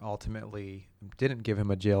Honor ultimately didn't give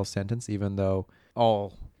him a jail sentence, even though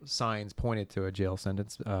all signs pointed to a jail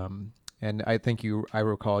sentence. And I think I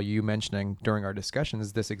recall you mentioning during our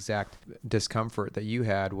discussions this exact discomfort that you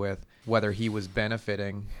had with whether he was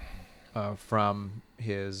benefiting from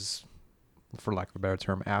his, for lack of a better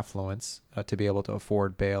term, affluence to be able to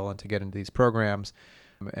afford bail and to get into these programs,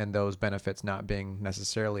 and those benefits not being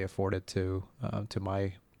necessarily afforded to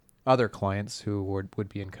my other clients who would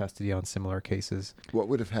be in custody on similar cases. What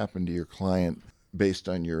would have happened to your client based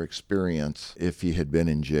on your experience if he had been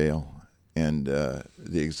in jail and the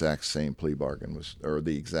exact same plea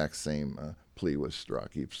plea was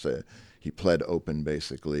struck. He pled open,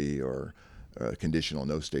 basically, or conditional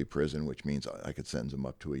no stay prison, which means I could sentence him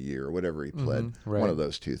up to a year, or whatever he pled. Right. One of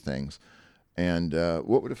those two things. And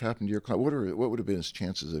what would have happened to your client? What would have been his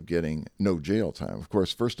chances of getting no jail time? Of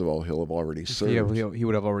course, first of all, he'll have already served. He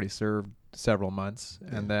would have already served several months,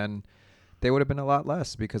 and then they would have been a lot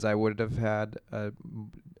less, because I would have had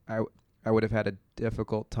I would have had a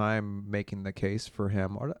difficult time making the case for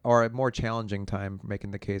him, or a more challenging time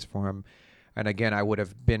making the case for him. And again, I would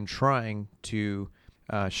have been trying to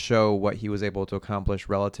show what he was able to accomplish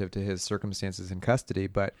relative to his circumstances in custody,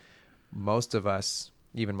 but most of us,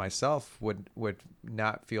 even myself, would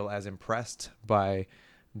not feel as impressed by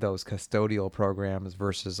those custodial programs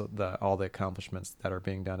versus all the accomplishments that are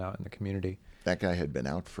being done out in the community. That guy had been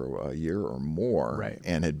out for a year or more, right,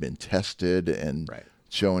 and had been tested and right,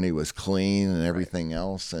 shown he was clean and everything right,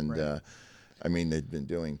 else. And right. I mean, they'd been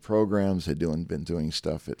doing programs, been doing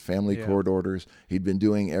stuff at family court orders. He'd been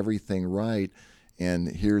doing everything right. And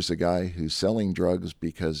here's a guy who's selling drugs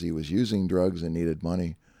because he was using drugs and needed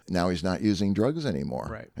money. Now he's not using drugs anymore.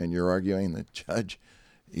 Right. And you're arguing that, Judge,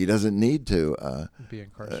 he doesn't need to be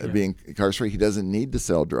incarcerated. He doesn't need to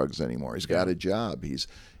sell drugs anymore. He's got a job. He's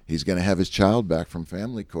going to have his child back from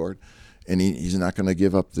family court, and he's not going to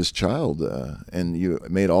give up this child. And you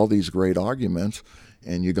made all these great arguments,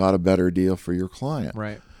 and you got a better deal for your client,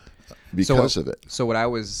 right, because of it. So what I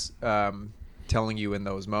was telling you in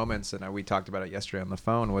those moments, and we talked about it yesterday on the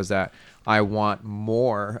phone, was that I want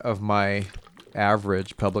more of my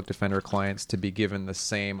average public defender clients to be given the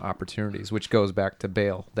same opportunities, which goes back to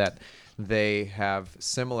bail, that they have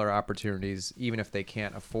similar opportunities, even if they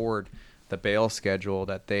can't afford the bail schedule,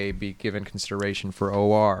 that they be given consideration for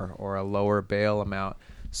OR or a lower bail amount,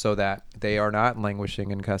 so that they are not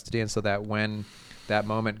languishing in custody, and so that when that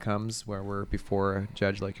moment comes where we're before a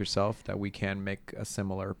judge like yourself, that we can make a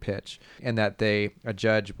similar pitch, and that a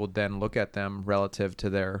judge will then look at them relative to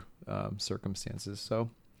their circumstances. So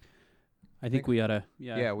I think we ought to.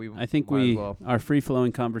 I think our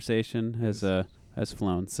free-flowing conversation has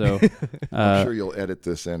flown. So I'm sure you'll edit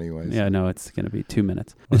this anyways. Yeah, no, it's going to be 2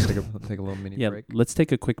 minutes. Let's take a little mini break. Let's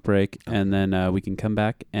take a quick break, and then we can come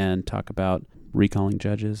back and talk about recalling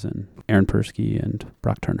judges and Aaron Persky and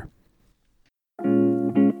Brock Turner.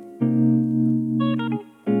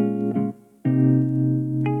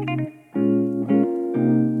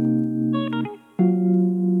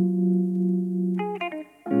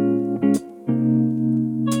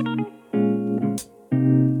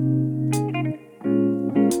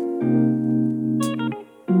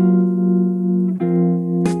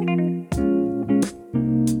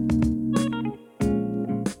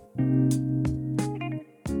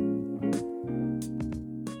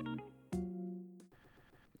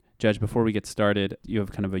 Judge, before we get started, you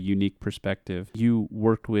have kind of a unique perspective. You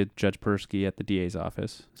worked with Judge Persky at the DA's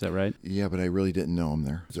office. Is that right? Yeah, but I really didn't know him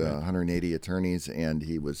there. There's 180 attorneys, and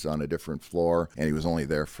he was on a different floor, and he was only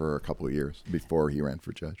there for a couple of years before he ran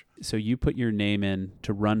for judge. So you put your name in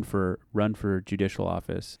to run for judicial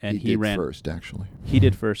office, and he ran first, actually. He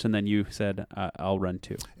did first, and then you said, I'll run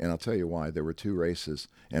too. And I'll tell you why. There were two races,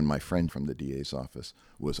 and my friend from the DA's office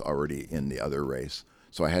was already in the other race.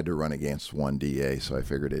 So I had to run against one DA, so I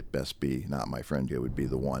figured it best be not my friend. It would be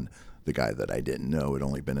the guy that I didn't know had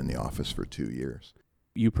only been in the office for 2 years.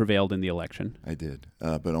 You prevailed in the election. I did,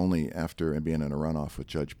 but only after being in a runoff with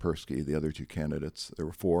Judge Persky. The other two candidates, there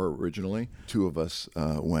were 4 originally. 2 of us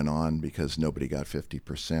went on because nobody got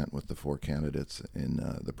 50% with the 4 candidates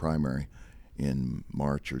in the primary in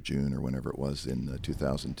March or June or whenever it was in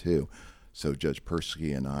 2002. So Judge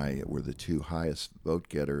Persky and I were the 2 highest vote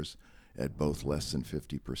getters at both less than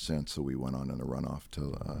 50%, so we went on in a runoff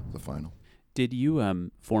to the final. Did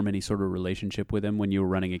you form any sort of relationship with him when you were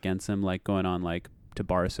running against him, like going on like to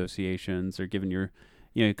bar associations or given your,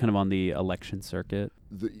 kind of on the election circuit?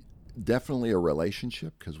 Definitely a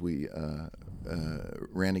relationship, because we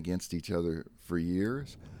ran against each other for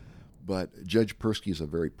years, but Judge Persky is a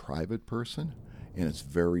very private person, and it's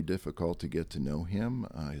very difficult to get to know him.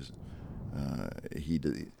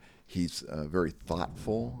 He's very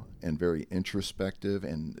thoughtful and very introspective,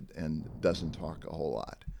 and doesn't talk a whole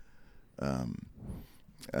lot.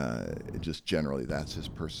 Just generally, that's his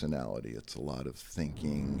personality. It's a lot of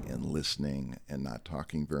thinking and listening and not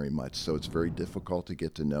talking very much. So it's very difficult to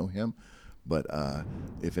get to know him. But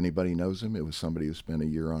if anybody knows him, it was somebody who spent a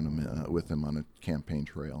year on him with him on a campaign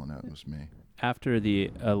trail, and that was me. After the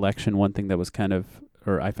election, one thing that was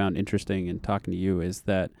I found interesting in talking to you is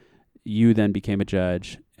that you then became a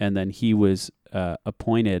judge, and then he was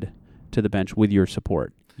appointed to the bench with your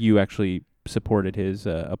support. You actually supported his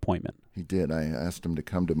appointment. He did. I asked him to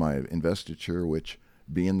come to my investiture, which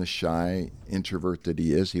being the shy introvert that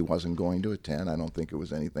he is, he wasn't going to attend. I don't think it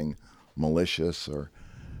was anything malicious, or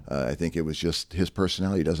I think it was just his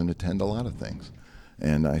personality. He doesn't attend a lot of things.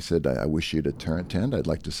 And I said, I wish you'd attend. I'd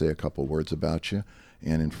like to say a couple words about you.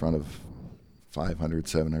 And in front of 500,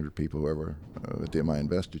 700 people, whoever, at my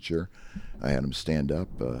investiture, I had him stand up,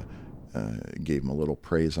 gave him a little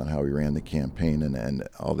praise on how he ran the campaign, and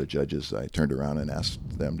all the judges, I turned around and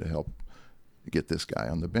asked them to help get this guy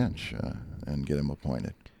on the bench and get him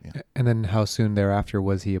appointed. Yeah. And then how soon thereafter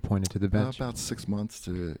was he appointed to the bench? About 6 months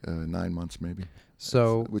to 9 months, maybe.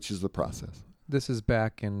 So, which is the process. This is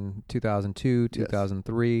back in 2002,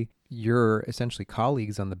 2003. Yes. You're essentially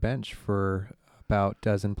colleagues on the bench for about a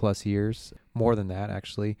dozen plus years, more than that,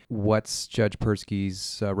 actually. What's Judge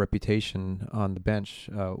Persky's reputation on the bench?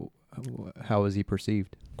 How is he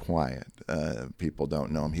perceived? Quiet. People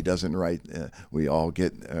don't know him. He doesn't write. We all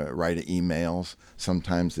write emails.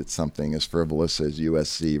 Sometimes it's something as frivolous as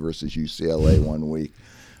USC versus UCLA one week,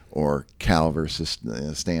 or Cal versus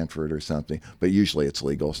Stanford or something. But usually it's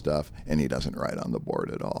legal stuff, and he doesn't write on the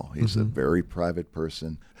board at all. He's a very private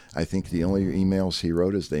person. I think the only emails he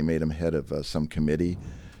wrote is they made him head of some committee,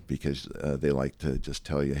 because they like to just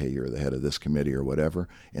tell you, hey, you're the head of this committee or whatever.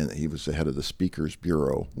 And he was the head of the Speakers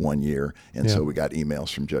Bureau one year, and so we got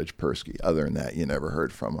emails from Judge Persky. Other than that, you never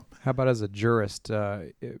heard from him. How about as a jurist?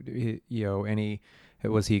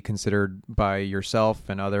 Was he considered by yourself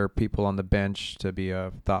and other people on the bench to be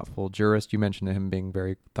a thoughtful jurist? You mentioned him being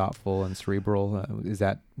very thoughtful and cerebral. Is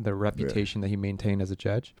that the reputation that he maintained as a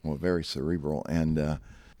judge? Well, very cerebral, and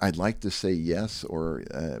I'd like to say yes,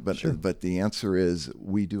 but the answer is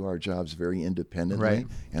we do our jobs very independently, right.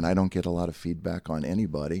 And I don't get a lot of feedback on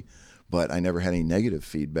anybody, but I never had any negative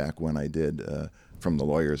feedback when I did from the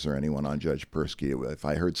lawyers or anyone on Judge Persky. If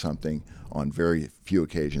I heard something, on very few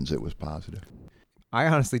occasions it was positive. I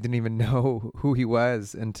honestly didn't even know who he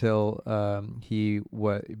was until he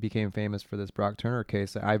became famous for this Brock Turner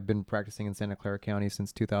case. I've been practicing in Santa Clara County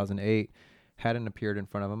since 2008. Hadn't appeared in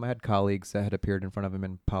front of him. I had colleagues that had appeared in front of him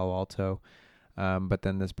in Palo Alto. But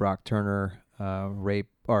then this Brock Turner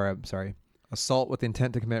assault with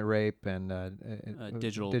intent to commit rape and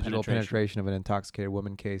digital penetration of an intoxicated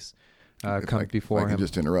woman case comes before him. I can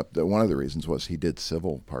just interrupt. One of the reasons was he did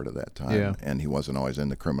civil part of that time, and he wasn't always in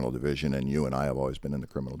the criminal division, and you and I have always been in the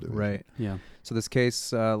criminal division. Right. Yeah. So this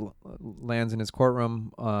case lands in his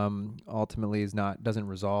courtroom. Ultimately, doesn't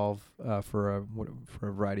resolve for a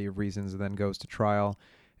variety of reasons, and then goes to trial.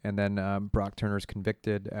 And then Brock Turner is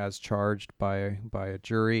convicted as charged by a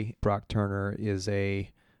jury. Brock Turner is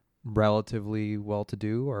a relatively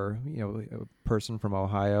well-to-do, or a person from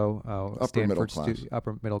Ohio, upper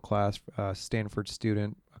middle class, Stanford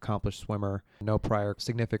student, accomplished swimmer, no prior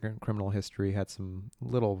significant criminal history, had some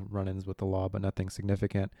little run-ins with the law, but nothing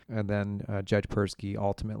significant. And then Judge Persky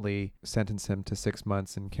ultimately sentenced him to 6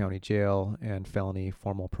 months in county jail and felony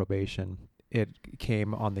formal probation. It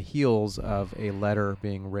came on the heels of a letter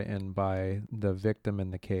being written by the victim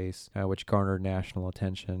in the case, which garnered national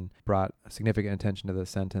attention, brought significant attention to the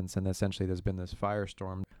sentence, and essentially there's been this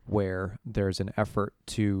firestorm where there's an effort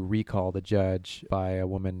to recall the judge by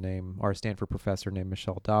a Stanford professor named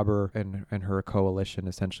Michelle Dauber, and her coalition,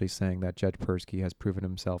 essentially saying that Judge Persky has proven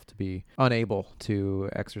himself to be unable to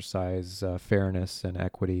exercise fairness and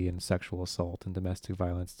equity in sexual assault and domestic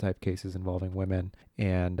violence type cases involving women.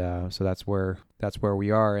 And so that's where we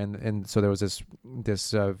are, and so there was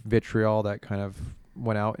this vitriol that kind of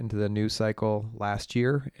went out into the news cycle last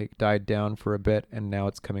year. It died down for a bit, and now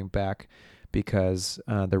it's coming back because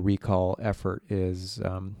the recall effort is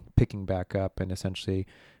picking back up and essentially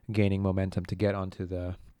gaining momentum to get onto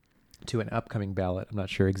to an upcoming ballot. I'm not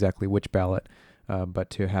sure exactly which ballot, but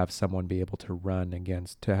to have someone be able to run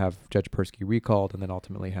against, to have Judge Persky recalled, and then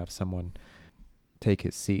ultimately have someone take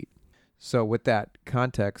his seat. So with that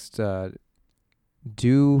context,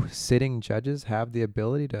 do sitting judges have the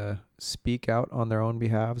ability to speak out on their own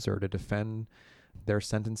behalves or to defend their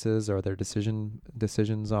sentences or their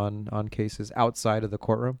decisions on cases outside of the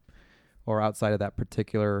courtroom or outside of that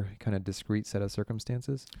particular kind of discrete set of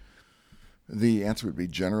circumstances? The answer would be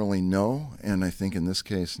generally no, and I think in this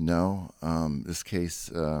case, no. This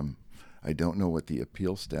case, I don't know what the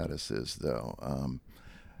appeal status is, though.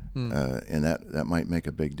 And that might make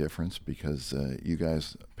a big difference because you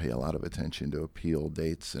guys pay a lot of attention to appeal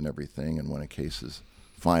dates and everything, and when a case is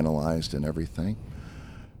finalized and everything.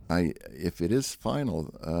 If it is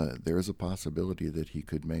final, there is a possibility that he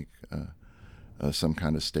could make some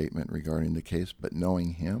kind of statement regarding the case, but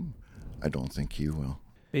knowing him, I don't think he will.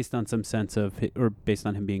 Based on some sense of, or based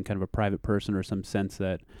on him being kind of a private person, or some sense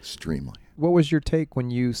that. Extremely. What was your take when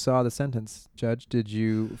you saw the sentence, Judge? Did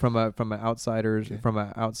you, from an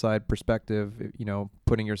outside perspective,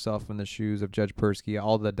 putting yourself in the shoes of Judge Persky,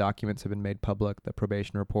 all the documents have been made public, the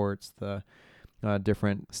probation reports, the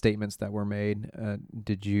different statements that were made.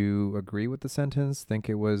 Did you agree with the sentence? Think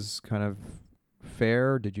it was kind of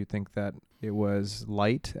fair? Did you think that it was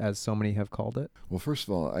light, as so many have called it? Well, first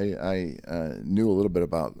of all, I knew a little bit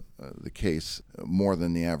about the case more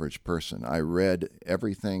than the average person. I read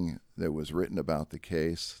everything that was written about the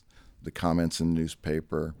case, the comments in the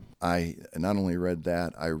newspaper. I not only read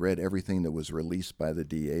that, I read everything that was released by the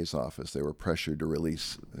DA's office. They were pressured to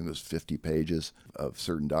release, I think it was 50 pages of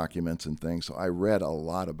certain documents and things. So I read a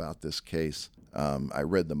lot about this case. I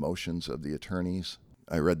read the motions of the attorneys.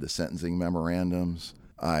 I read the sentencing memorandums.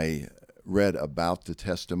 I read about the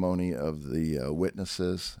testimony of the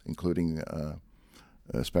witnesses, including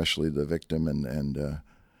especially the victim. I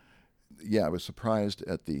was surprised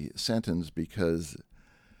at the sentence because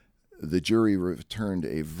the jury returned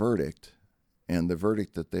a verdict, and the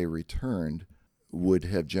verdict that they returned would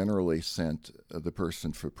have generally sent the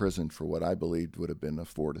person for prison for what I believed would have been a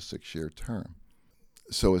 4 to 6 year term.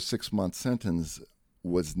 So a 6-month sentence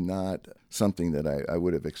was not something that I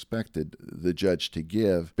would have expected the judge to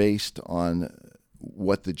give based on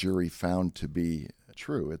what the jury found to be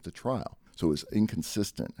true at the trial. So it was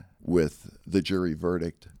inconsistent with the jury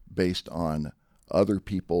verdict based on other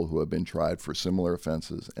people who have been tried for similar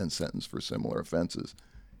offenses and sentenced for similar offenses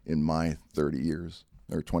in my 30 years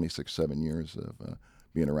or 7 years of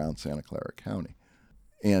being around Santa Clara County.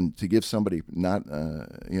 And to give somebody not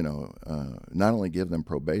only give them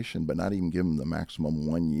probation, but not even give them the maximum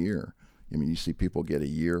 1 year. I mean, you see people get a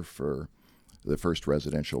year for the first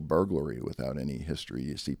residential burglary without any history.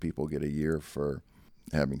 You see people get a year for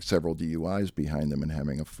having several DUIs behind them and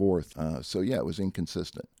having a fourth. It was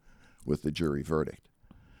inconsistent with the jury verdict.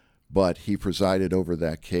 But he presided over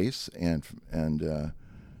that case and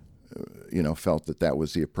felt that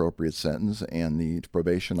was the appropriate sentence, and the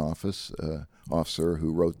probation officer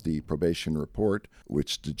who wrote the probation report,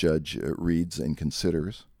 which the judge reads and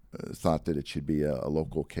considers, thought that it should be a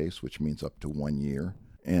local case, which means up to 1 year,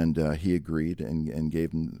 and he agreed and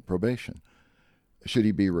gave him probation. Should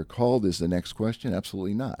he be recalled is the next question.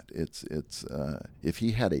 Absolutely not. It's if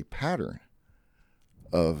he had a pattern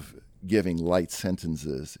of giving light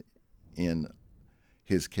sentences in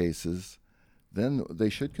his cases, then they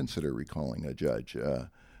should consider recalling a judge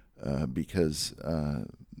because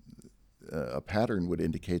a pattern would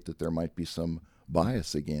indicate that there might be some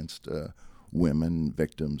bias against women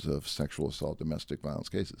victims of sexual assault, domestic violence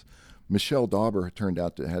cases. Michelle Dauber turned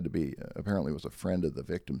out to apparently was a friend of the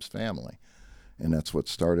victim's family, and that's what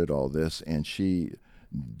started all this. And she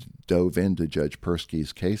dove into Judge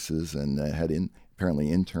Persky's cases and had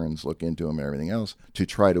apparently interns look into them and everything else to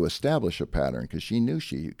try to establish a pattern, because she knew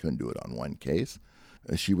she couldn't do it on one case.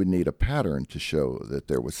 She would need a pattern to show that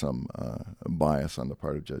there was some bias on the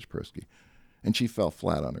part of Judge Persky. And she fell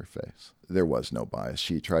flat on her face. There was no bias.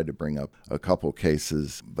 She tried to bring up a couple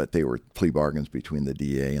cases, but they were plea bargains between the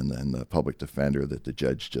DA and the public defender that the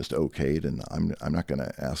judge just okayed. And I'm not going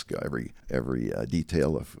to ask every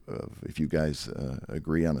detail of if you guys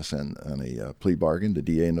agree on a plea bargain, the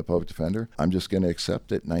DA and the public defender. I'm just going to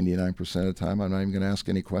accept it 99% of the time. I'm not even going to ask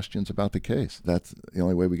any questions about the case. That's the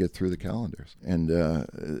only way we get through the calendars.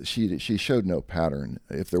 And she showed no pattern.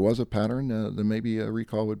 If there was a pattern, then maybe a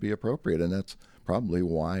recall would be appropriate, and that's probably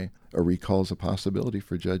why a recall is a possibility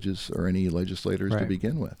for judges or any legislators to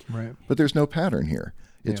begin with. Right. But there's no pattern here.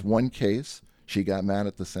 It's one case. She got mad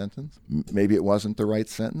at the sentence. Maybe it wasn't the right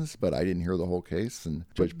sentence, but I didn't hear the whole case, and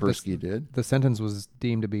Judge Persky did. The sentence was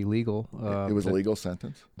deemed to be legal. It was a legal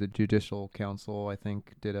sentence. The Judicial Council, I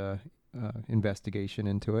think, did a investigation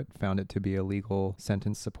into it, found it to be a legal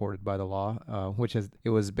sentence supported by the law, it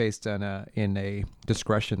was based on in a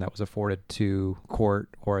discretion that was afforded to court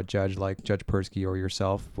or a judge like Judge Persky or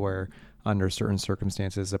yourself, where under certain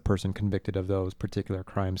circumstances a person convicted of those particular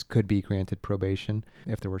crimes could be granted probation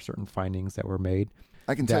if there were certain findings that were made.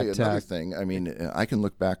 I can tell you another thing. I mean, I can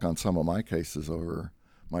look back on some of my cases over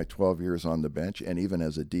my 12 years on the bench, and even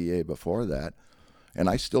as a DA before that, and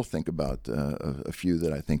I still think about a few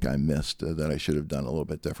that I think I missed that I should have done a little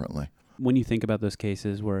bit differently. When you think about those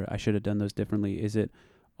cases where I should have done those differently, is it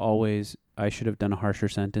always I should have done a harsher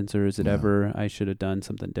sentence, or is it ever I should have done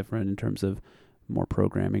something different in terms of more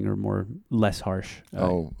programming or less harsh?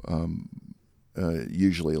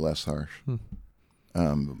 Usually less harsh.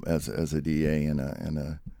 As a DA and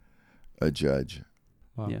a judge.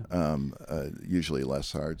 Wow. Yeah. Usually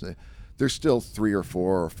less hard. There's still 3 or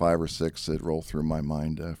 4 or 5 or 6 that roll through my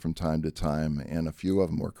mind from time to time, and a few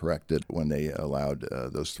of them were corrected when they allowed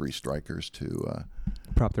those 3 strikers to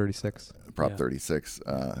Prop 36. Prop 36.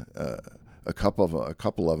 A couple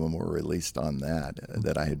of them were released on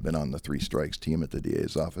that I had been on the 3 strikes team at the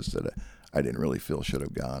DA's office that I didn't really feel should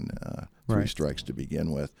have gone 3 strikes to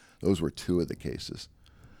begin with. Those were 2 of the cases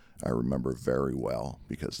I remember very well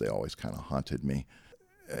because they always kind of haunted me.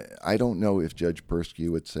 I don't know if Judge Persky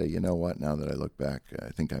would say, you know what, now that I look back,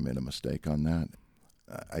 I think I made a mistake on that.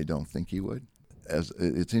 I don't think he would.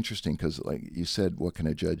 It's interesting because, like you said, what can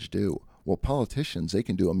a judge do? Well, politicians, they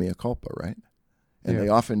can do a mea culpa, right? And they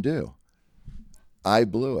often do. I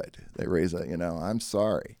blew it. They raise I'm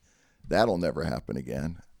sorry. That'll never happen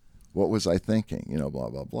again. What was I thinking? Blah,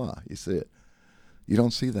 blah, blah. You see it. You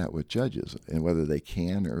don't see that with judges. And whether they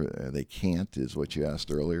can or they can't is what you asked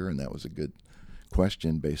earlier, and that was a good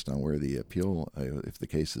question based on where the appeal, if the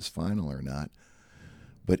case is final or not.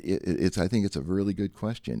 But I think it's a really good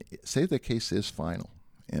question. Say the case is final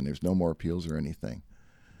and there's no more appeals or anything.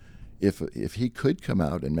 If he could come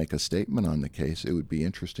out and make a statement on the case, it would be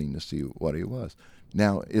interesting to see what he was.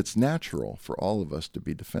 Now, it's natural for all of us to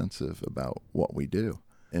be defensive about what we do.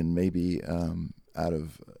 And maybe out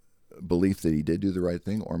of belief that he did do the right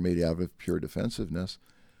thing, or maybe out of pure defensiveness,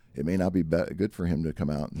 it may not be good for him to come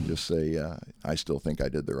out and just say, I still think I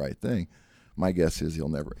did the right thing. My guess is he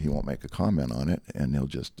won't make a comment on it, and he'll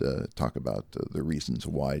just talk about the reasons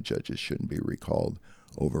why judges shouldn't be recalled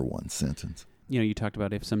over one sentence. You talked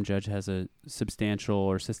about if some judge has a substantial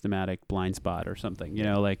or systematic blind spot or something,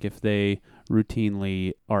 like if they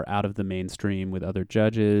routinely are out of the mainstream with other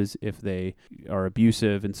judges, if they are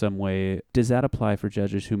abusive in some way, does that apply for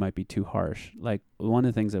judges who might be too harsh? Like, one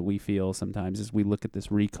of the things that we feel sometimes is we look at this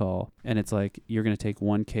recall and it's like, you're going to take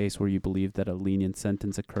one case where you believe that a lenient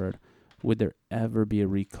sentence occurred. Would there ever be a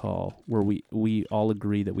recall where we all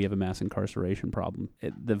agree that we have a mass incarceration problem?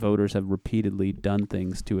 The voters have repeatedly done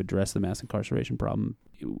things to address the mass incarceration problem.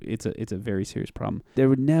 It's a very serious problem. There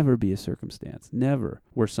would never be a circumstance, never,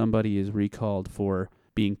 where somebody is recalled for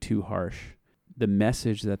being too harsh. The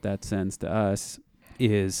message that sends to us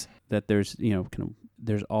is that there's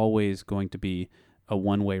there's always going to be a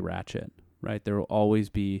one-way ratchet, right? There will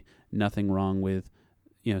always be nothing wrong with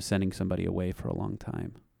sending somebody away for a long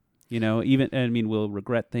time. We'll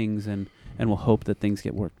regret things and we'll hope that things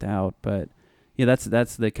get worked out. But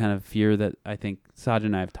that's the kind of fear that I think Saj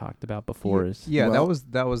and I have talked about before.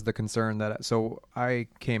 That was the concern so I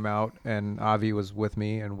came out and Avi was with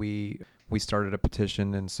me, and we started a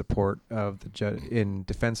petition in support of the judge, in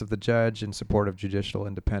defense of the judge, in support of judicial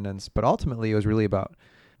independence. But ultimately, it was really about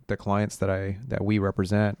the clients that we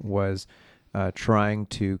represent was trying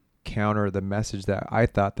to counter the message that I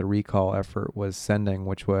thought the recall effort was sending,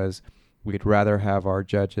 which was we'd rather have our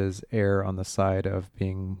judges err on the side of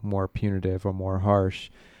being more punitive or more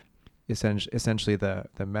harsh. Essentially, the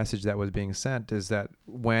message that was being sent is that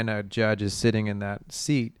when a judge is sitting in that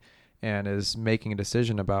seat and is making a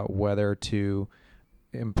decision about whether to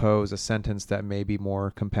impose a sentence that may be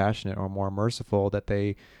more compassionate or more merciful, that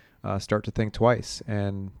they start to think twice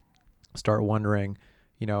and start wondering,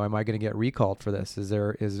 am I going to get recalled for this? Is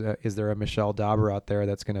there a Michelle Dauber out there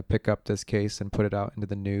that's going to pick up this case and put it out into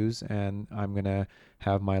the news, and I'm going to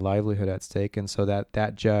have my livelihood at stake? And so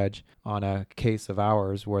that judge on a case of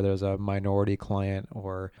ours where there's a minority client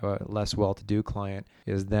or a less well-to-do client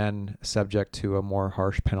is then subject to a more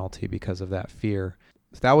harsh penalty because of that fear.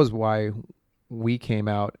 So that was why we came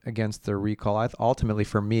out against the recall. Ultimately,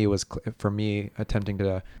 for me, was attempting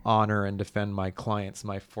to honor and defend my clients,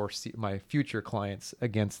 my future clients,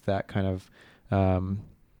 against that kind of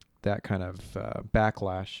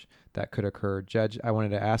backlash that could occur. Judge, I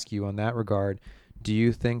wanted to ask you on that regard, do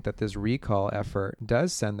you think that this recall effort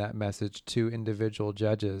does send that message to individual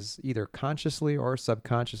judges, either consciously or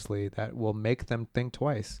subconsciously, that will make them think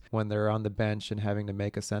twice when they're on the bench and having to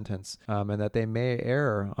make a sentence, and that they may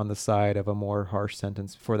err on the side of a more harsh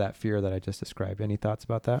sentence for that fear that I just described? Any thoughts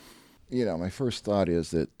about that? My first thought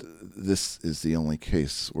is that this is the only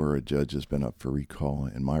case where a judge has been up for recall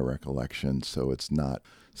in my recollection, so it's not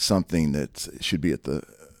something that should be at the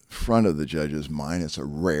front of the judge's mind. It's a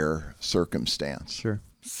rare circumstance. Sure.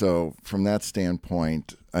 So from that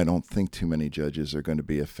standpoint, I don't think too many judges are going to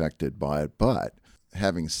be affected by it. But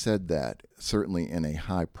having said that, certainly in a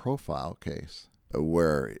high-profile case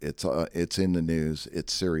where it's in the news,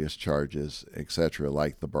 it's serious charges, etc.,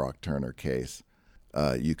 like the Brock Turner case,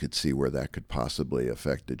 you could see where that could possibly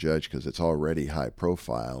affect the judge because it's already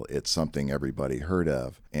high-profile. It's something everybody heard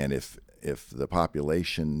of, and if the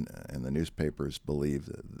population and the newspapers believe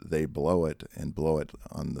that they blow it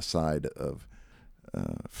on the side of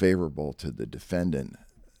favorable to the defendant,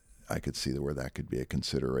 I could see where that could be a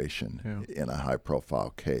consideration in a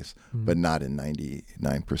high-profile case, but not in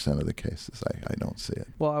 99% of the cases. I don't see it.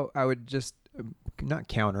 Well, I would just not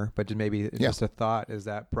counter, but maybe just a thought is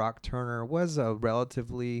that Brock Turner was a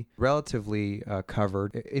relatively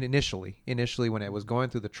covered initially when it was going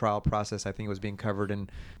through the trial process. I think it was being covered in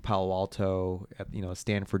Palo Alto, at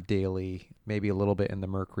Stanford Daily, maybe a little bit in the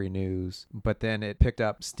Mercury News, but then it picked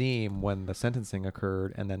up steam when the sentencing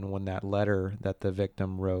occurred, and then when that letter that the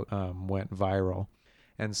victim wrote went viral.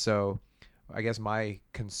 And so I guess my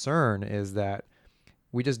concern is that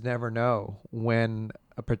we just never know when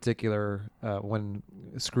a particular when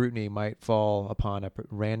scrutiny might fall upon a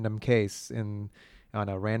random case on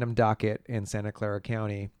a random docket in Santa Clara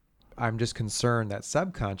County. I'm just concerned that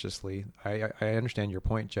subconsciously, I understand your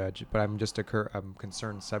point, Judge, but I'm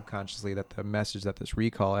concerned subconsciously that the message that this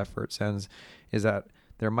recall effort sends is that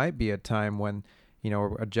there might be a time when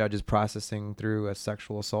a judge is processing through a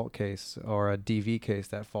sexual assault case or a DV case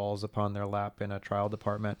that falls upon their lap in a trial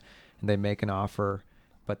department, and they make an offer.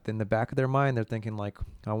 But in the back of their mind, they're thinking like,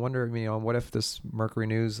 I wonder, what if this Mercury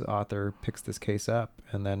News author picks this case up,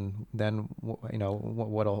 and then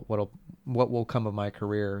what will come of my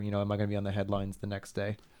career? Am I going to be on the headlines the next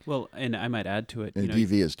day? Well, and I might add to it. And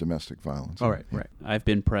DV is domestic violence. All right. I've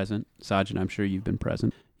been present. Sajid, I'm sure you've been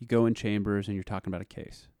present. You go in chambers and you're talking about a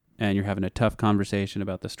case, and you're having a tough conversation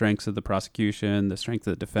about the strengths of the prosecution, the strength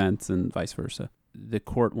of the defense, and vice versa. The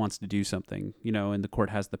court wants to do something, and the court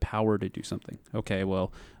has the power to do something. Okay,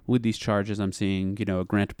 well, with these charges, I'm seeing, a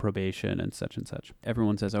grant of probation and such and such.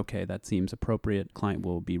 Everyone says, okay, that seems appropriate. Client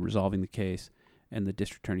will be resolving the case. And the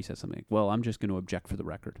district attorney says something like, well, I'm just going to object for the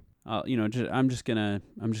record. I'm just going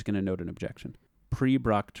to note an objection.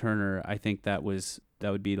 Pre-Brock Turner, I think that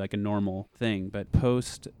would be like a normal thing. But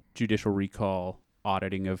post-judicial recall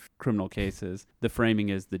auditing of criminal cases, the framing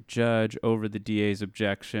is the judge over the DA's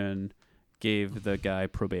objection gave the guy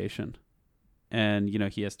probation. And,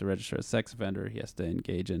 he has to register as a sex offender. He has to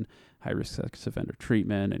engage in high-risk sex offender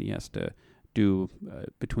treatment, and he has to do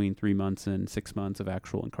between 3 months and 6 months of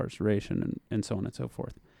actual incarceration and so on and so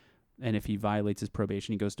forth. And if he violates his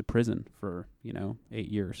probation, he goes to prison for, 8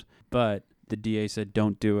 years. But the DA said,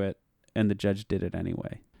 don't do it, and the judge did it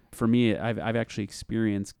anyway. For me, I've actually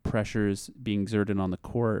experienced pressures being exerted on the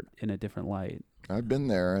court in a different light. I've been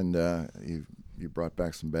there, and you brought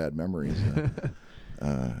back some bad memories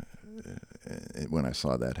when I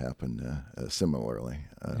saw that happen similarly,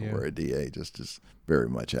 where a DA just is very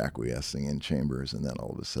much acquiescing in chambers, and then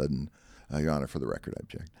all of a sudden, Your Honor, for the record, I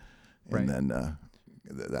object. And then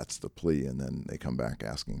that's the plea, and then they come back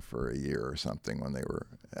asking for a year or something when they were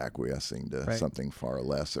acquiescing to something far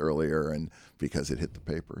less earlier, and because it hit the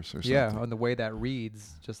papers or something. Yeah, and the way that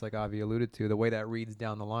reads, just like Avi alluded to, the way that reads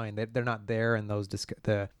down the line, they're not there in those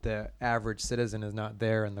the average citizen is not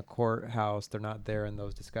there in the courthouse. They're not there in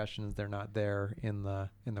those discussions. They're not there in the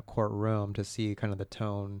courtroom to see kind of the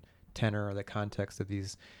tone, tenor, or the context of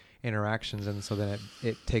these interactions, and so then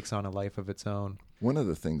it takes on a life of its own. One of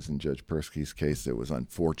the things in Judge Persky's case that was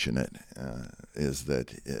unfortunate is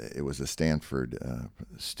that it was a Stanford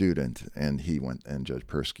student, and Judge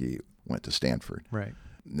Persky went to Stanford. Right.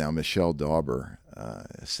 Now, Michelle Dauber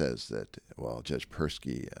says that, well, Judge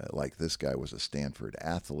Persky, like this guy, was a Stanford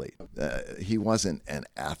athlete. He wasn't an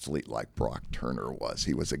athlete like Brock Turner was.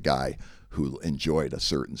 He was a guy who enjoyed a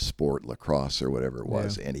certain sport, lacrosse or whatever it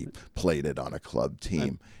was, and he played it on a club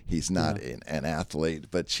team. He's not an athlete,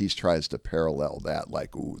 but she tries to parallel that,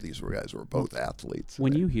 like, ooh, these guys were both athletes.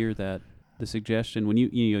 When you hear that, the suggestion, when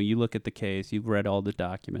you look at the case, you've read all the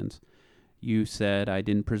documents, you said, I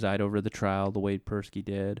didn't preside over the trial the way Persky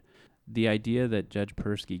did. The idea that Judge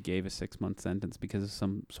Persky gave a 6-month sentence because of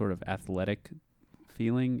some sort of athletic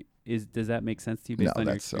feeling, does that make sense to you based on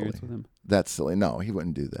your experience with him? That's silly. No, he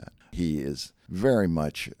wouldn't do that. He is very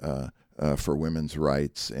much for women's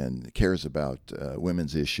rights and cares about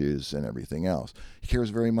women's issues and everything else. He cares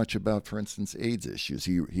very much about, for instance, AIDS issues.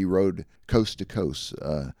 He rode coast to coast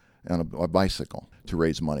on a bicycle to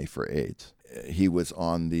raise money for AIDS. He was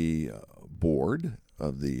on the board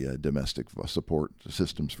of the domestic support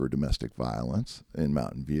systems for domestic violence in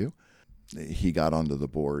Mountain View. He got onto the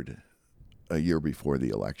board a year before the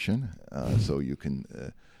election, so you can,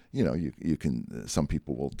 you can. Some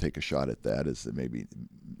people will take a shot at that as maybe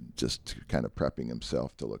just kind of prepping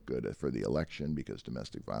himself to look good for the election, because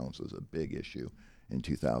domestic violence was a big issue in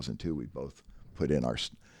 2002. We both put in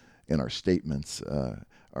our statements,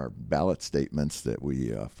 our ballot statements, that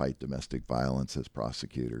we fight domestic violence as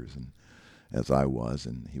prosecutors, and as I was,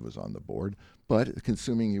 and he was on the board. But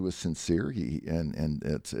assuming he was sincere, and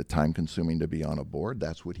it's time consuming to be on a board,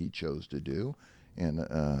 that's what he chose to do.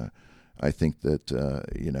 And I think that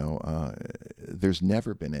there's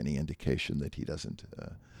never been any indication that he doesn't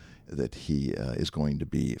that he is going to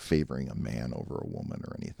be favoring a man over a woman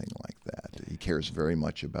or anything like that. He cares very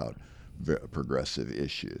much about progressive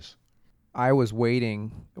issues. I was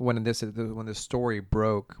waiting when this story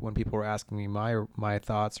broke, when people were asking me my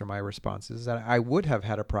thoughts or my responses, that I would have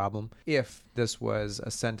had a problem if this was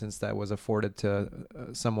a sentence that was afforded to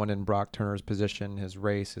someone in Brock Turner's position, his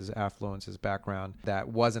race, his affluence, his background, that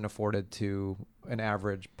wasn't afforded to an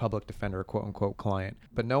average public defender, quote unquote, client.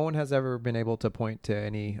 But no one has ever been able to point to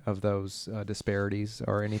any of those disparities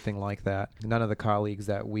or anything like that. None of the colleagues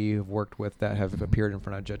that we have worked with that have appeared in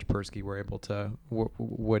front of Judge Persky were able to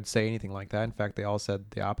would say anything like that. In fact, they all said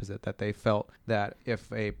the opposite, that they felt that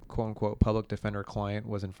if a quote unquote public defender client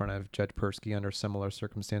was in front of Judge Persky under similar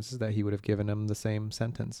circumstances, that he would have given him the same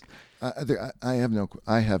sentence. I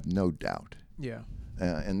have no doubt. Yeah.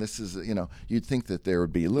 And this is, you'd think that there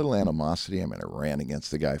would be a little animosity. I mean, I ran against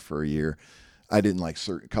the guy for a year. I didn't like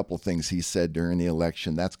a couple of things he said during the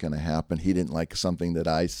election. That's going to happen. He didn't like something that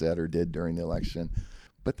I said or did during the election.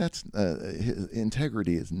 But that's his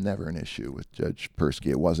integrity is never an issue with Judge Persky.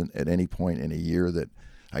 It wasn't at any point in a year that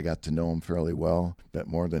I got to know him fairly well, but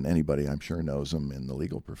more than anybody, I'm sure, knows him in the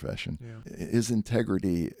legal profession. Yeah. His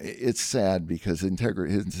integrity, it's sad because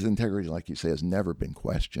his integrity, like you say, has never been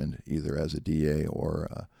questioned, either as a DA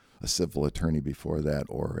or a civil attorney before that,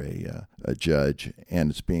 or a judge, and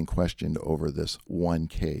it's being questioned over this one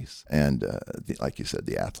case. And like you said,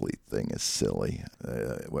 the athlete thing is silly,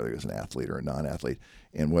 whether he's an athlete or a non-athlete,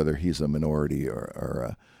 and whether he's a minority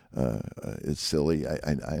or it's silly.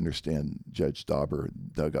 I understand Judge Dauber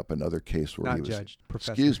dug up another case where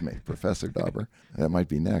Professor Dauber. That might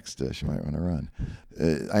be next. She might want to run.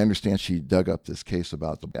 I understand she dug up this case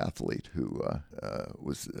about the athlete who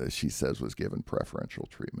she says was given preferential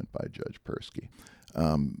treatment by Judge Persky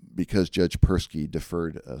because Judge Persky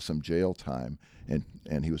deferred some jail time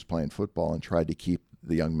and he was playing football and tried to keep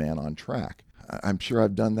the young man on track. I'm sure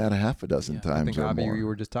I've done that a half a dozen times. I think, Avi, more. You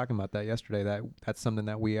were just talking about that yesterday. That's something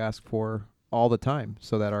that we ask for all the time,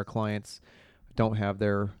 so that our clients don't have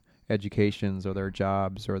their educations or their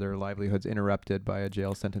jobs or their livelihoods interrupted by a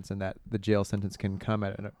jail sentence, and that the jail sentence can come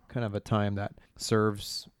at a kind of a time that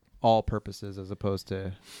serves all purposes as opposed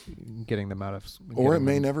to getting them out of. Or it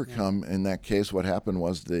may never come. In that case, what happened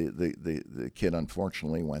was the kid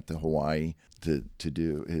unfortunately went to Hawaii to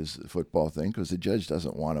do his football thing because the judge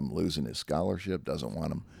doesn't want him losing his scholarship, doesn't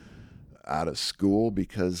want him out of school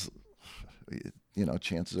because,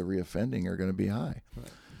 chances of reoffending are going to be high.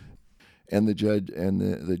 Right. And the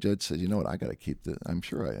judge said, you know what, I got to keep this. I'm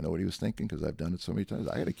sure I know what he was thinking because I've done it so many times.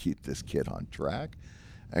 I got to keep this kid on track.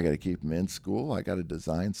 I got to keep him in school. I got to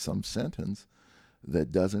design some sentence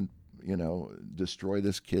that doesn't, destroy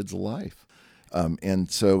this kid's life. And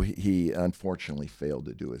so he unfortunately failed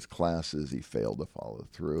to do his classes. He failed to follow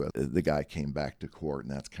through. The guy came back to court,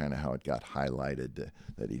 and that's kind of how it got highlighted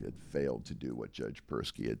that he had failed to do what Judge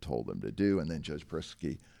Persky had told him to do. And then Judge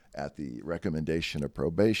Persky, at the recommendation of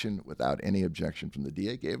probation, without any objection from the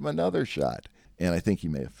DA, gave him another shot. And I think he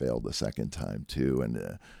may have failed the second time too.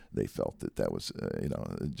 And they felt that was,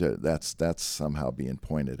 that's somehow being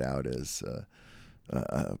pointed out as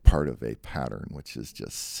part of a pattern, which is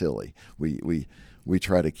just silly. We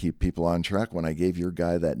try to keep people on track. When I gave your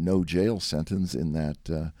guy that no jail sentence in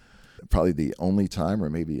that, probably the only time, or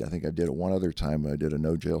maybe I think I did it one other time, I did a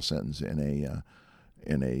no jail sentence in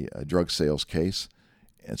a drug sales case.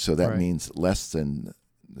 And so that means less than,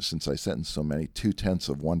 since I sentenced so many,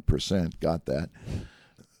 0.2% got that.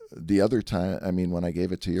 The other time, when I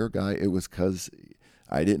gave it to your guy, it was because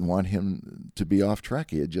I didn't want him to be off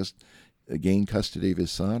track. He had just gained custody of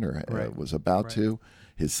his son, or was about to.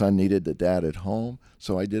 His son needed the dad at home,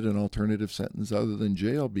 so I did an alternative sentence other than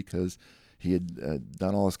jail because he had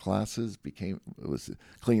done all his classes, was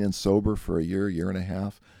clean and sober for a year and a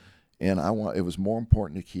half, and it was more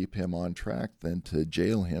important to keep him on track than to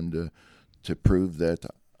jail him to prove that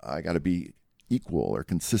I got to be equal or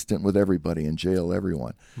consistent with everybody and jail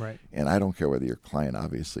everyone. Right. And I don't care whether your client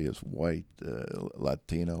obviously is white,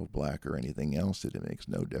 Latino, black, or anything else. It makes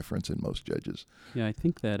no difference in most judges. Yeah, I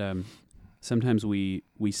think that sometimes we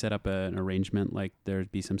set up an arrangement like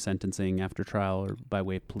there'd be some sentencing after trial or by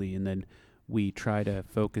way of plea, and then we try to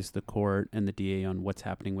focus the court and the DA on what's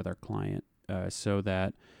happening with our client so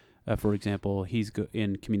that, for example, he's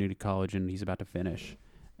in community college and he's about to finish.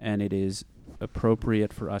 And it is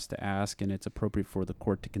appropriate for us to ask, and it's appropriate for the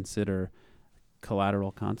court to consider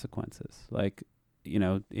collateral consequences, like,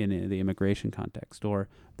 in the immigration context, or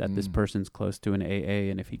that this person's close to an AA,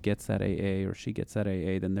 and if he gets that AA or she gets that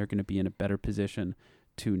AA, then they're going to be in a better position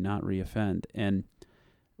to not reoffend. And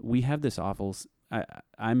we have this awful.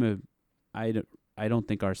 I don't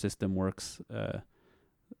think our system works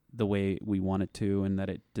the way we want it to, and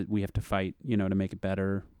that we have to fight, to make it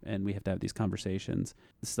better, and we have to have these conversations.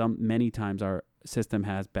 Many times our system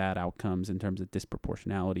has bad outcomes in terms of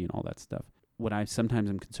disproportionality and all that stuff. What I sometimes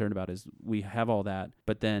am concerned about is we have all that,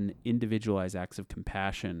 but then individualized acts of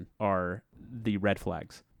compassion are the red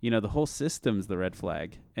flags. The whole system's the red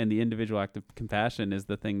flag, and the individual act of compassion is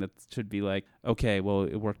the thing that should be like, okay, well,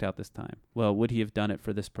 it worked out this time. Well, would he have done it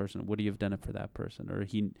for this person? Would he have done it for that person? Or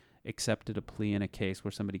he accepted a plea in a case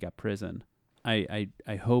where somebody got prison. I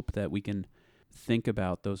hope that we can think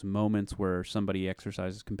about those moments where somebody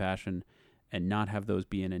exercises compassion and not have those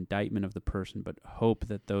be an indictment of the person, but hope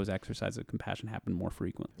that those exercises of compassion happen more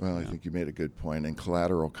frequently. Well, I think you made a good point, and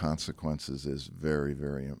collateral consequences is very,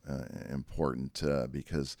 very important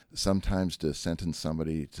because sometimes to sentence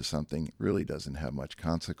somebody to something really doesn't have much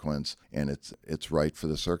consequence, and it's right for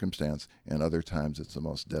the circumstance, and other times it's the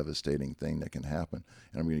most devastating thing that can happen.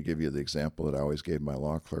 And I'm going to give you the example that I always gave my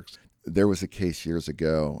law clerks. There was a case years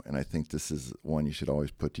ago, and I think this is one you should always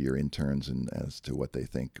put to your interns and as to what they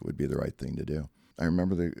think would be the right thing to do. I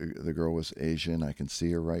remember the girl was Asian. I can see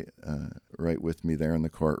her right with me there in the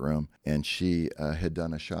courtroom, and she had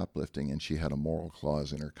done a shoplifting, and she had a moral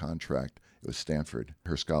clause in her contract. It was Stanford,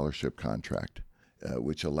 her scholarship contract,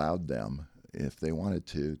 which allowed them, if they wanted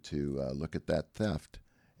to look at that theft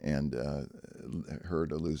and her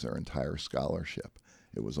to lose her entire scholarship.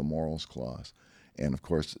 It was a morals clause. And, of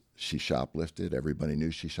course, she shoplifted. Everybody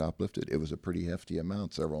knew she shoplifted. It was a pretty hefty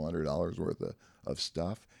amount, several $100s worth of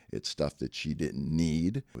stuff. It's stuff that she didn't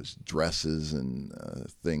need. It was dresses and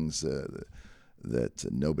things that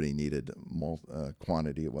nobody needed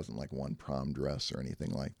quantity. It wasn't like one prom dress or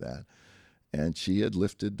anything like that. And she had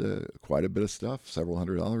lifted quite a bit of stuff, several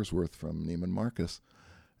 $100s worth from Neiman Marcus.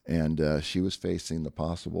 And she was facing the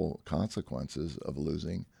possible consequences of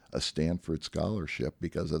losing a Stanford scholarship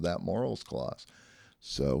because of that morals clause.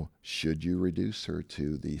 So should you reduce her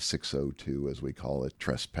to the 602, as we call it,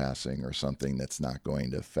 trespassing or something that's not going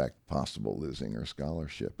to affect possible losing her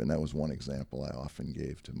scholarship? And that was one example I often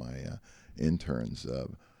gave to my interns.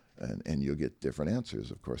 And you'll get different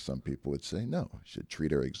answers. Of course, some people would say, no, you should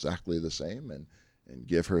treat her exactly the same and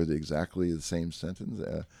give her exactly the same sentence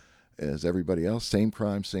as everybody else. Same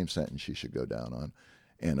crime, same sentence she should go down on.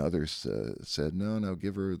 And others said, no,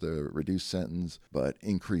 give her the reduced sentence, but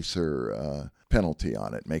increase her penalty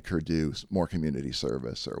on it, make her do more community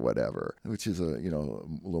service or whatever, which is a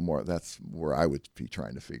little more. That's where I would be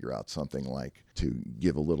trying to figure out something like to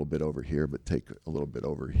give a little bit over here, but take a little bit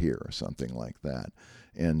over here or something like that.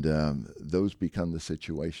 And those become the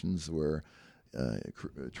situations where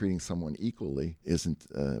treating someone equally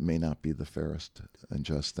may not be the fairest and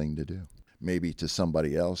just thing to do. Maybe to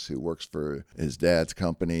somebody else who works for his dad's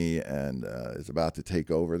company and is about to take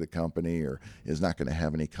over the company or is not going to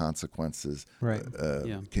have any consequences, right.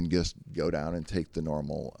 Can just go down and take the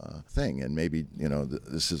normal thing. And maybe,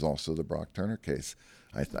 this is also the Brock Turner case.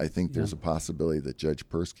 I think there's a possibility that Judge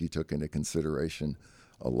Persky took into consideration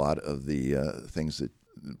a lot of the things that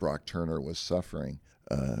Brock Turner was suffering.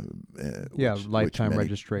 Lifetime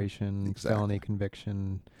registration, felony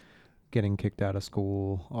conviction, getting kicked out of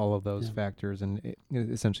school, all of those factors, and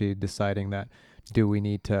essentially deciding that, do we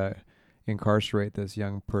need to incarcerate this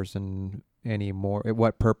young person anymore?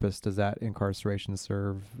 What purpose does that incarceration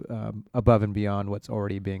serve above and beyond what's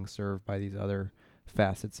already being served by these other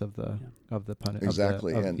facets of the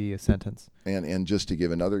exactly of the sentence? And just to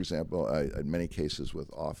give another example, in many cases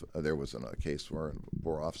there was a case where a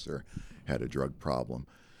poor officer had a drug problem.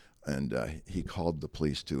 And he called the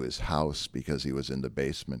police to his house because he was in the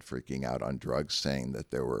basement freaking out on drugs, saying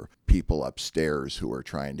that there were people upstairs who were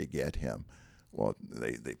trying to get him. Well,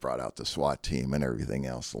 they brought out the SWAT team and everything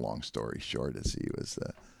else. The long story short is he was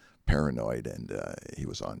paranoid and he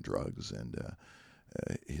was on drugs. And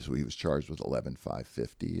he was charged with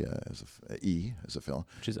 11-550 as a felon.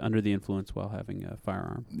 Which is under the influence while having a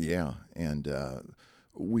firearm. Yeah, and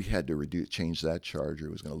we had to change that charge or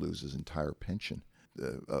he was going to lose his entire pension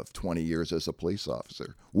of 20 years as a police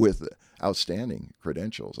officer with outstanding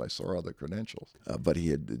credentials. I saw other credentials. But he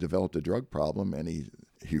had developed a drug problem, and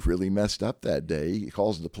he really messed up that day. He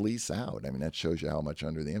calls the police out. I mean, that shows you how much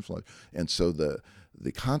under the influence. And so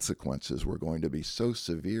the consequences were going to be so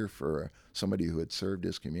severe for somebody who had served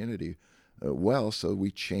his community so we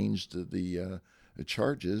changed the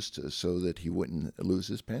charges so that he wouldn't lose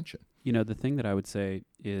his pension. The thing that I would say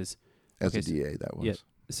is... As a DA, that was... Yeah,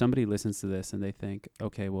 somebody listens to this and they think,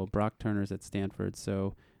 okay, well, Brock Turner's at Stanford,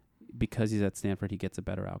 so because he's at Stanford, he gets a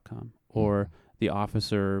better outcome. Or the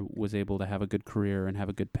officer was able to have a good career and have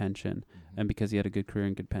a good pension. And because he had a good career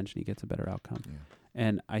and good pension, he gets a better outcome. Yeah.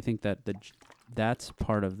 And I think that that's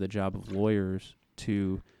part of the job of lawyers,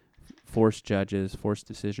 to force judges, force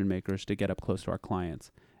decision makers to get up close to our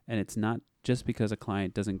clients. And it's not just because a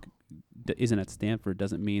client isn't at Stanford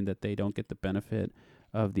doesn't mean that they don't get the benefit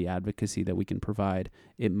of the advocacy that we can provide.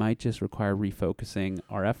 It might just require refocusing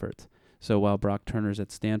our efforts. So while Brock Turner's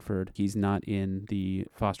at Stanford, he's not in the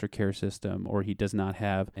foster care system, or he does not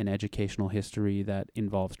have an educational history that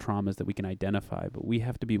involves traumas that we can identify, but we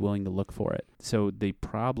have to be willing to look for it. So the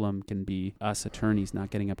problem can be us attorneys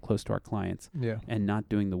not getting up close to our clients and not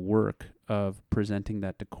doing the work of presenting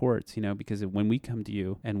that to courts, because when we come to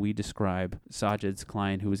you and we describe Sajid's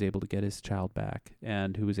client who was able to get his child back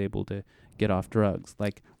and who was able to get off drugs,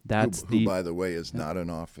 like that's who by the way, is not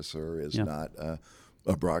an officer, is not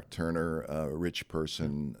a Brock Turner, rich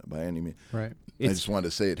person by any means. Right. I just want to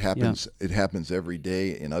say it happens. It happens every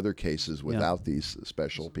day in other cases without these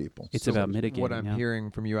special people. It's about mitigating. What I'm hearing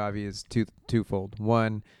from you, Avi, is twofold.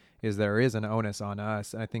 One is there is an onus on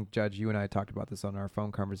us. And I think, Judge, you and I talked about this on our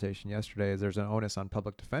phone conversation yesterday, is there's an onus on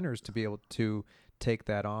public defenders to be able to take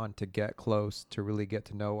that on, to get close, to really get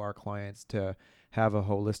to know our clients, to have a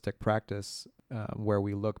holistic practice where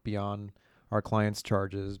we look beyond our clients'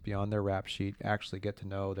 charges, beyond their rap sheet, actually get to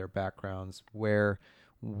know their backgrounds,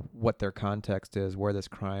 what their context is, where this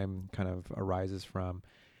crime kind of arises from,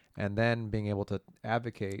 and then being able to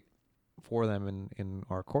advocate for them in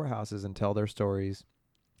our courthouses and tell their stories,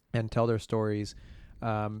 and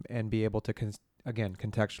be able to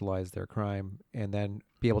contextualize their crime, and then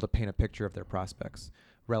be able to paint a picture of their prospects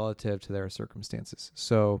relative to their circumstances.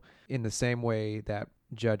 So in the same way that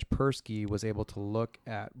Judge Persky was able to look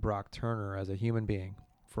at Brock Turner as a human being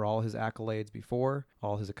for all his accolades before,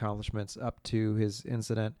 all his accomplishments up to his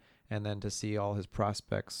incident, and then to see all his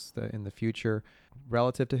prospects in the future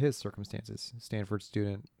relative to his circumstances, Stanford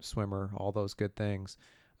student, swimmer, all those good things,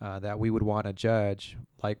 that we would want a judge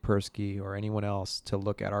like Persky or anyone else to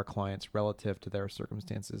look at our clients relative to their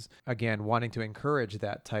circumstances. Again, wanting to encourage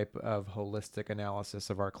that type of holistic analysis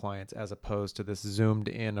of our clients as opposed to this zoomed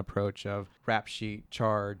in approach of rap sheet,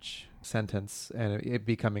 charge, sentence, and it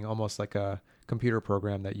becoming almost like a computer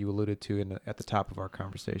program that you alluded to at the top of our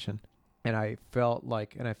conversation. And I felt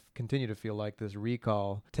like, and I continue to feel like, this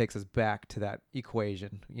recall takes us back to that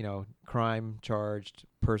equation, crime charged,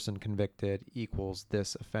 person convicted equals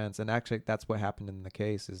this offense. And actually, that's what happened in the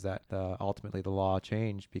case, is that ultimately the law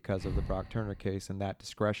changed because of the Brock Turner case, and that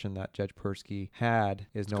discretion that Judge Persky had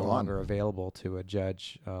is no longer available to a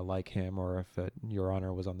judge like him, or if Your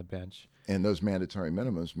Honor was on the bench. And those mandatory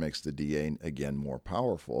minimums makes the DA, again, more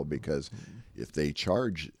powerful, because if they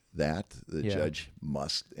charge that, the judge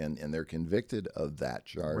must, and they're convicted of that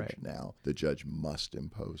charge now, the judge must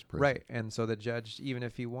impose prison. Right. And so the judge, even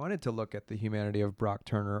if he wanted to look at the humanity of Brock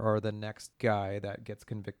Turner or the next guy that gets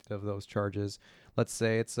convicted of those charges, let's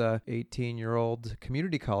say it's a 18-year-old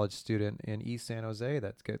community college student in East San Jose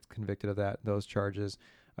that gets convicted of those charges,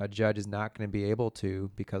 a judge is not going to be able to,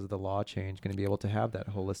 because of the law change, going to be able to have that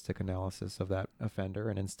holistic analysis of that offender.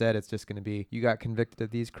 And instead, it's just going to be, you got convicted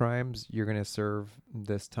of these crimes, you're going to serve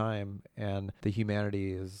this time, and the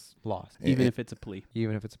humanity is lost. Even if it's a plea.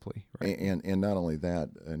 Even if it's a plea. Right. And not only that,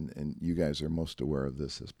 and you guys are most aware of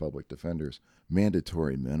this as public defenders,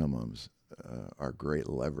 mandatory minimums are great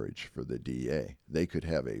leverage for the DA. They could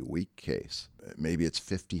have a weak case. Maybe it's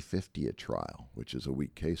 50-50 at trial, which is a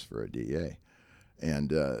weak case for a DA.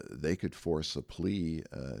 And they could force a plea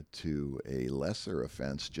to a lesser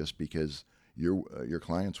offense just because your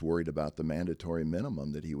client's worried about the mandatory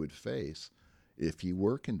minimum that he would face if he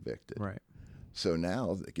were convicted. Right. So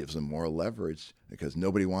now it gives them more leverage, because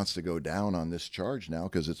nobody wants to go down on this charge now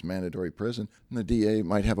because it's mandatory prison. And the DA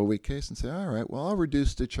might have a weak case and say, all right, well, I'll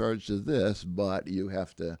reduce the charge to this, but you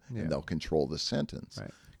have to, and they'll control the sentence.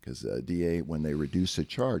 Right. Because DA, when they reduce a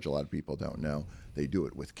charge, a lot of people don't know, they do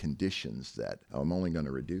it with conditions that I'm only going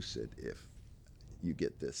to reduce it if you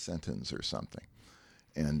get this sentence or something.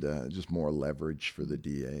 And just more leverage for the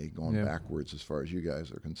DA, going backwards as far as you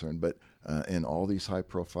guys are concerned. But in all these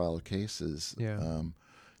high-profile cases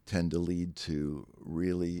tend to lead to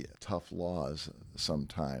really tough laws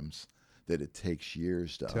sometimes that it takes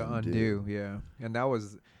years to undo. Yeah. And that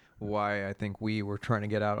was why I think we were trying to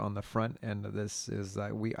get out on the front end of this, is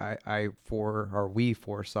that we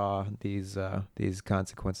foresaw these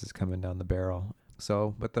consequences coming down the barrel.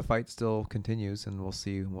 So, but the fight still continues, and we'll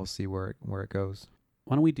see where it goes.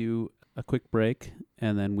 Why don't we do a quick break,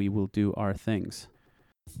 and then we will do our things.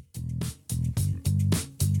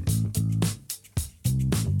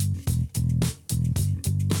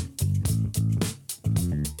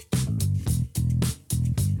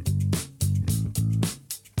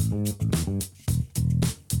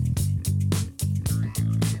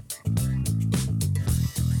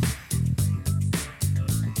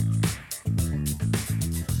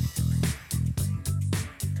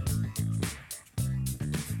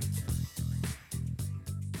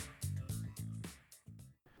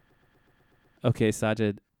 Okay,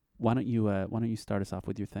 Sajid, why don't you start us off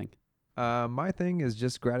with your thing? My thing is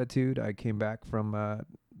just gratitude. I came back from a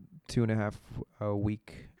 2.5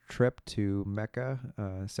 week trip to Mecca,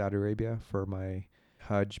 Saudi Arabia, for my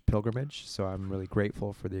Hajj pilgrimage. So I'm really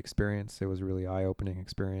grateful for the experience. It was a really eye-opening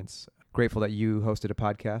experience. Grateful that you hosted a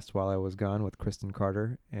podcast while I was gone with Kristen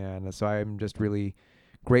Carter. And so I'm just really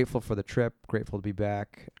grateful for the trip, grateful to be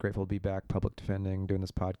back, public defending, doing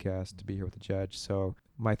this podcast, to be here with the judge. So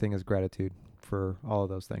my thing is gratitude for all of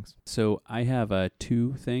those things. So I have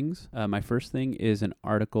two things. My first thing is an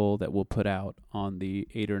article that we'll put out on the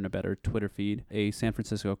Aider and Abettor Twitter feed. A San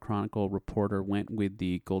Francisco Chronicle reporter went with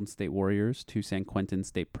the Golden State Warriors to San Quentin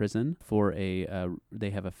State Prison for they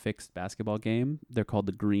have a fixed basketball game. They're called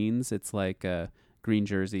the Greens. It's like green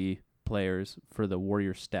jersey players for the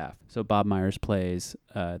Warriors staff. So Bob Myers plays,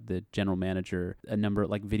 the general manager, a number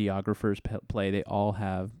of like videographers play. They all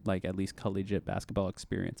have like at least collegiate basketball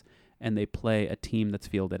experience. And they play a team that's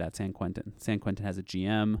fielded at San Quentin. San Quentin has a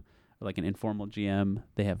GM, like an informal GM.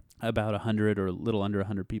 They have about 100 or a little under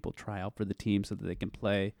 100 people try out for the team so that they can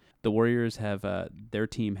play. The Warriors have, their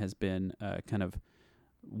team has been kind of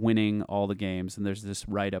winning all the games, and there's this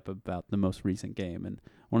write-up about the most recent game. And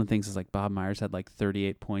one of the things is like Bob Myers had like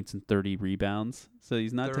 38 points and 30 rebounds. So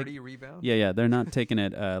he's not 30 rebounds? Yeah, they're not taking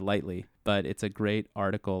it lightly. But it's a great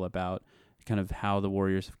article about kind of how the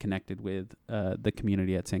Warriors have connected with the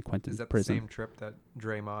community at San Quentin Is that Prison. the same trip that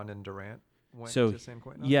Draymond and Durant went So, to San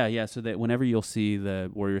Quentin? Yeah. So that whenever you'll see the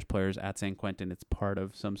Warriors players at San Quentin, it's part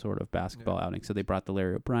of some sort of basketball outing. So they brought the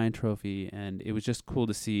Larry O'Brien trophy, and it was just cool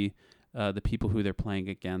to see the people who they're playing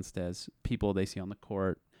against as people they see on the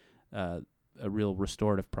court. A real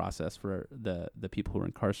restorative process for the people who are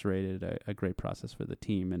incarcerated, a great process for the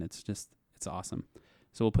team, and it's awesome.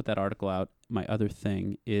 So we'll put that article out. My other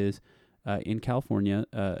thing is, in California,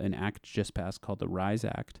 an act just passed called the RISE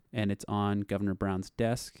Act, and it's on Governor Brown's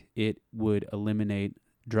desk. It would eliminate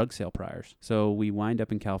drug sale priors. So we wind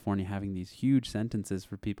up in California having these huge sentences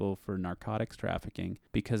for people for narcotics trafficking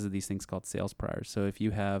because of these things called sales priors. So if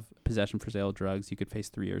you have possession for sale of drugs, you could face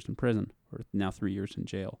 3 years in prison, or now 3 years in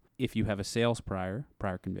jail. If you have a sales prior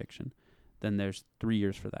conviction, then there's 3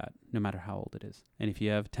 years for that, no matter how old it is. And if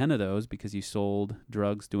you have 10 of those because you sold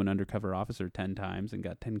drugs to an undercover officer 10 times and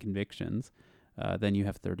got 10 convictions, then you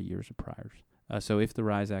have 30 years of priors. So if the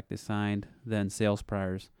RISE Act is signed, then sales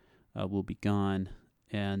priors will be gone,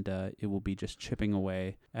 and it will be just chipping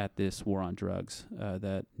away at this war on drugs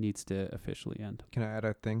that needs to officially end. Can I add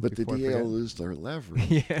a thing? But the before I DA forget? will lose their leverage.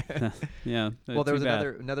 Yeah. Yeah. Well, there was too bad.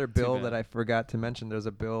 another bill that I forgot to mention. There's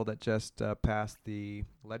a bill that just passed the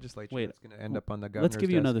legislature. Wait, that's going to end up on the governor's Let's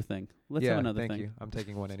give you desk. another thing. Let's have another thank thing. you. I'm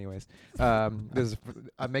taking one anyways. I'm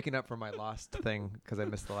making up for my lost thing because I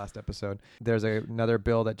missed the last episode. There's another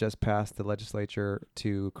bill that just passed the legislature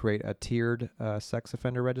to create a tiered sex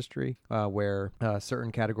offender registry where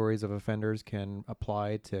certain categories of offenders can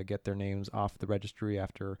apply to get their names off the registry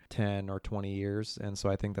after 10 or 20 years. And so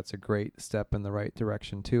I think that's a great step in the right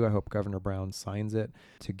direction too. I hope Governor Brown signs it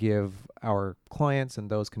to give our clients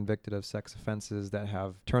and those convicted of sex offenses that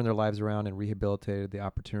have turned their lives around and rehabilitated the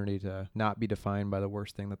opportunity to not be defined by the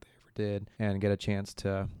worst thing that they ever did and get a chance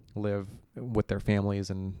to live with their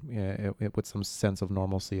families and with some sense of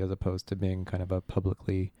normalcy as opposed to being kind of a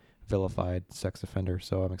publicly vilified sex offender.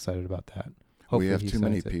 So I'm excited about that. We have he too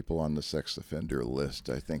many signs it. people on the sex offender list.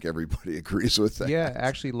 I think everybody agrees with that. Yeah,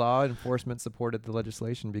 actually, law enforcement supported the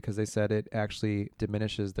legislation because they said it actually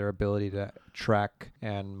diminishes their ability to track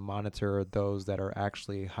and monitor those that are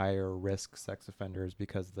actually higher risk sex offenders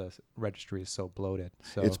because the registry is so bloated.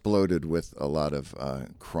 So It's bloated with a lot of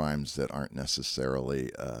crimes that aren't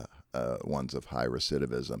necessarily ones of high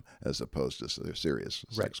recidivism as opposed to serious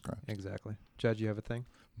sex crimes. Exactly. Judge, you have a thing?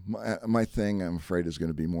 My thing, I'm afraid, is going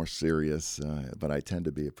to be more serious, but I tend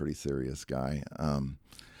to be a pretty serious guy.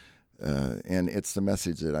 And it's the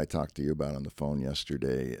message that I talked to you about on the phone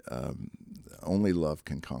yesterday. Only love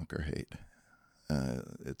can conquer hate.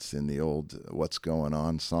 It's in the old What's Going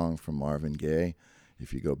On song from Marvin Gaye.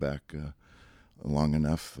 If you go back long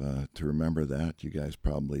enough to remember that, you guys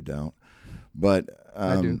probably don't. But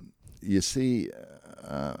I do. You see,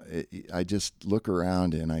 I just look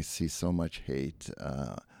around and I see so much hate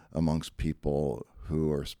amongst people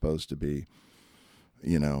who are supposed to be,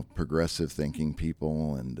 progressive thinking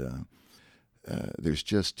people, and there's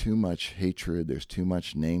just too much hatred. There's too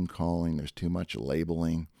much name calling. There's too much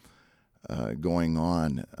labeling going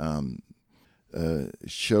on.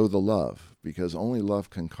 Show the love, because only love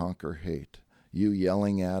can conquer hate. You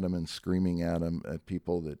yelling at them and screaming at them, at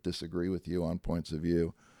people that disagree with you on points of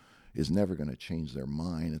view, is never going to change their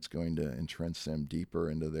mind. It's going to entrench them deeper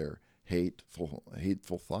into their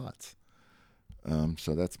hateful thoughts.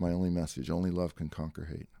 So that's my only message. Only love can conquer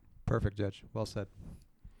hate. Perfect, Judge. Well said.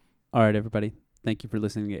 All right, everybody. Thank you for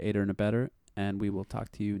listening to Aider and Abettor, and we will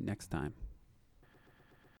talk to you next time.